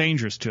 They're more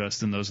dangerous to us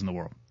than those in the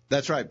world.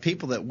 That's right.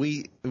 People that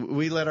we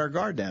let our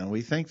guard down.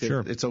 We think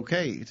that it's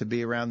okay to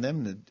be around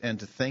them and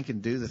to think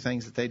and do the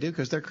things that they do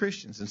because they're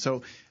Christians. And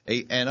so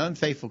an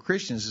unfaithful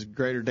Christian is a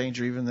greater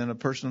danger even than a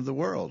person of the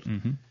world.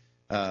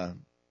 Mm-hmm.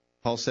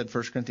 Paul said,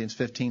 1 Corinthians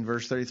 15,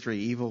 verse 33,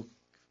 evil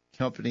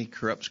company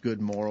corrupts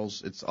good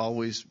morals. It's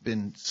always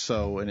been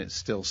so, and it's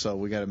still so.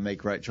 We got to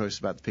make right choices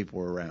about the people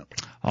we're around.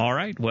 All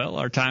right. Well,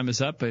 our time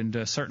is up,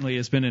 and certainly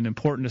has been an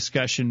important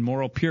discussion.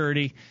 Moral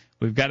purity,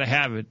 we've got to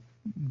have it.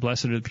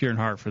 Blessed are the pure in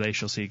heart, for they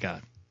shall see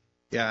God.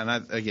 Yeah,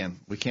 and again,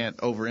 we can't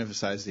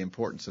overemphasize the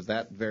importance of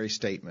that very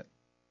statement.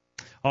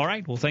 All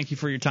right. Well, thank you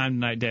for your time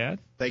tonight, Dad.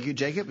 Thank you,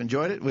 Jacob.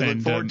 Enjoyed it. We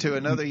look forward to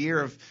another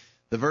year of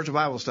the Virtual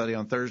Bible Study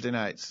on Thursday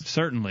nights.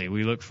 Certainly.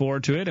 We look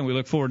forward to it, and we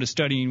look forward to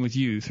studying with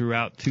you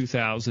throughout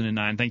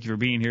 2009. Thank you for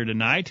being here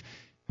tonight.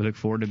 We look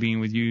forward to being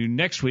with you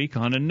next week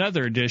on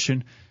another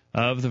edition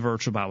of the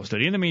Virtual Bible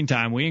Study. In the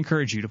meantime, we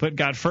encourage you to put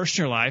God first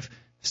in your life,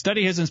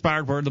 study His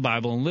inspired word, the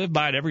Bible, and live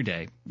by it every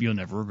day. You'll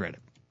never regret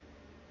it.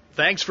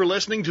 Thanks for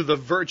listening to the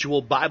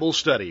Virtual Bible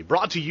Study,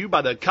 brought to you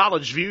by the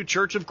College View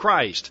Church of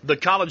Christ. The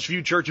College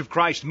View Church of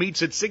Christ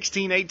meets at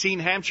 1618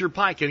 Hampshire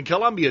Pike in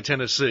Columbia,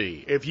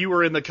 Tennessee. If you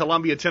are in the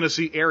Columbia,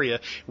 Tennessee area,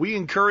 we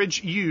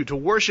encourage you to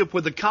worship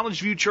with the College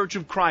View Church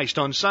of Christ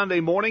on Sunday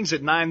mornings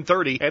at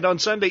 9:30 and on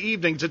Sunday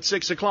evenings at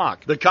 6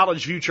 o'clock. The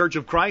College View Church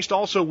of Christ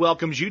also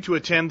welcomes you to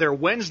attend their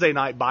Wednesday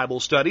night Bible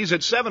studies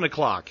at 7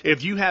 o'clock.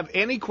 If you have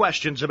any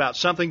questions about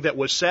something that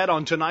was said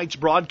on tonight's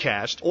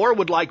broadcast or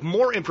would like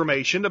more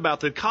information about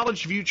the College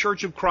View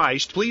Church of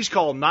Christ, please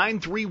call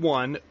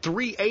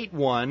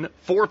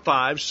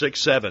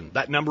 931-381-4567.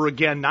 That number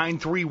again,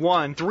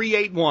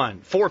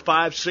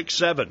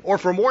 931-381-4567. Or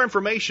for more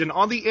information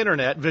on the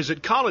internet,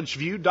 visit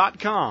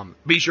collegeview.com.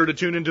 Be sure to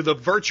tune into the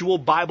Virtual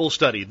Bible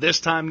Study this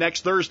time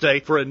next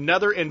Thursday for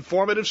another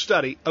informative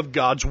study of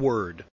God's Word.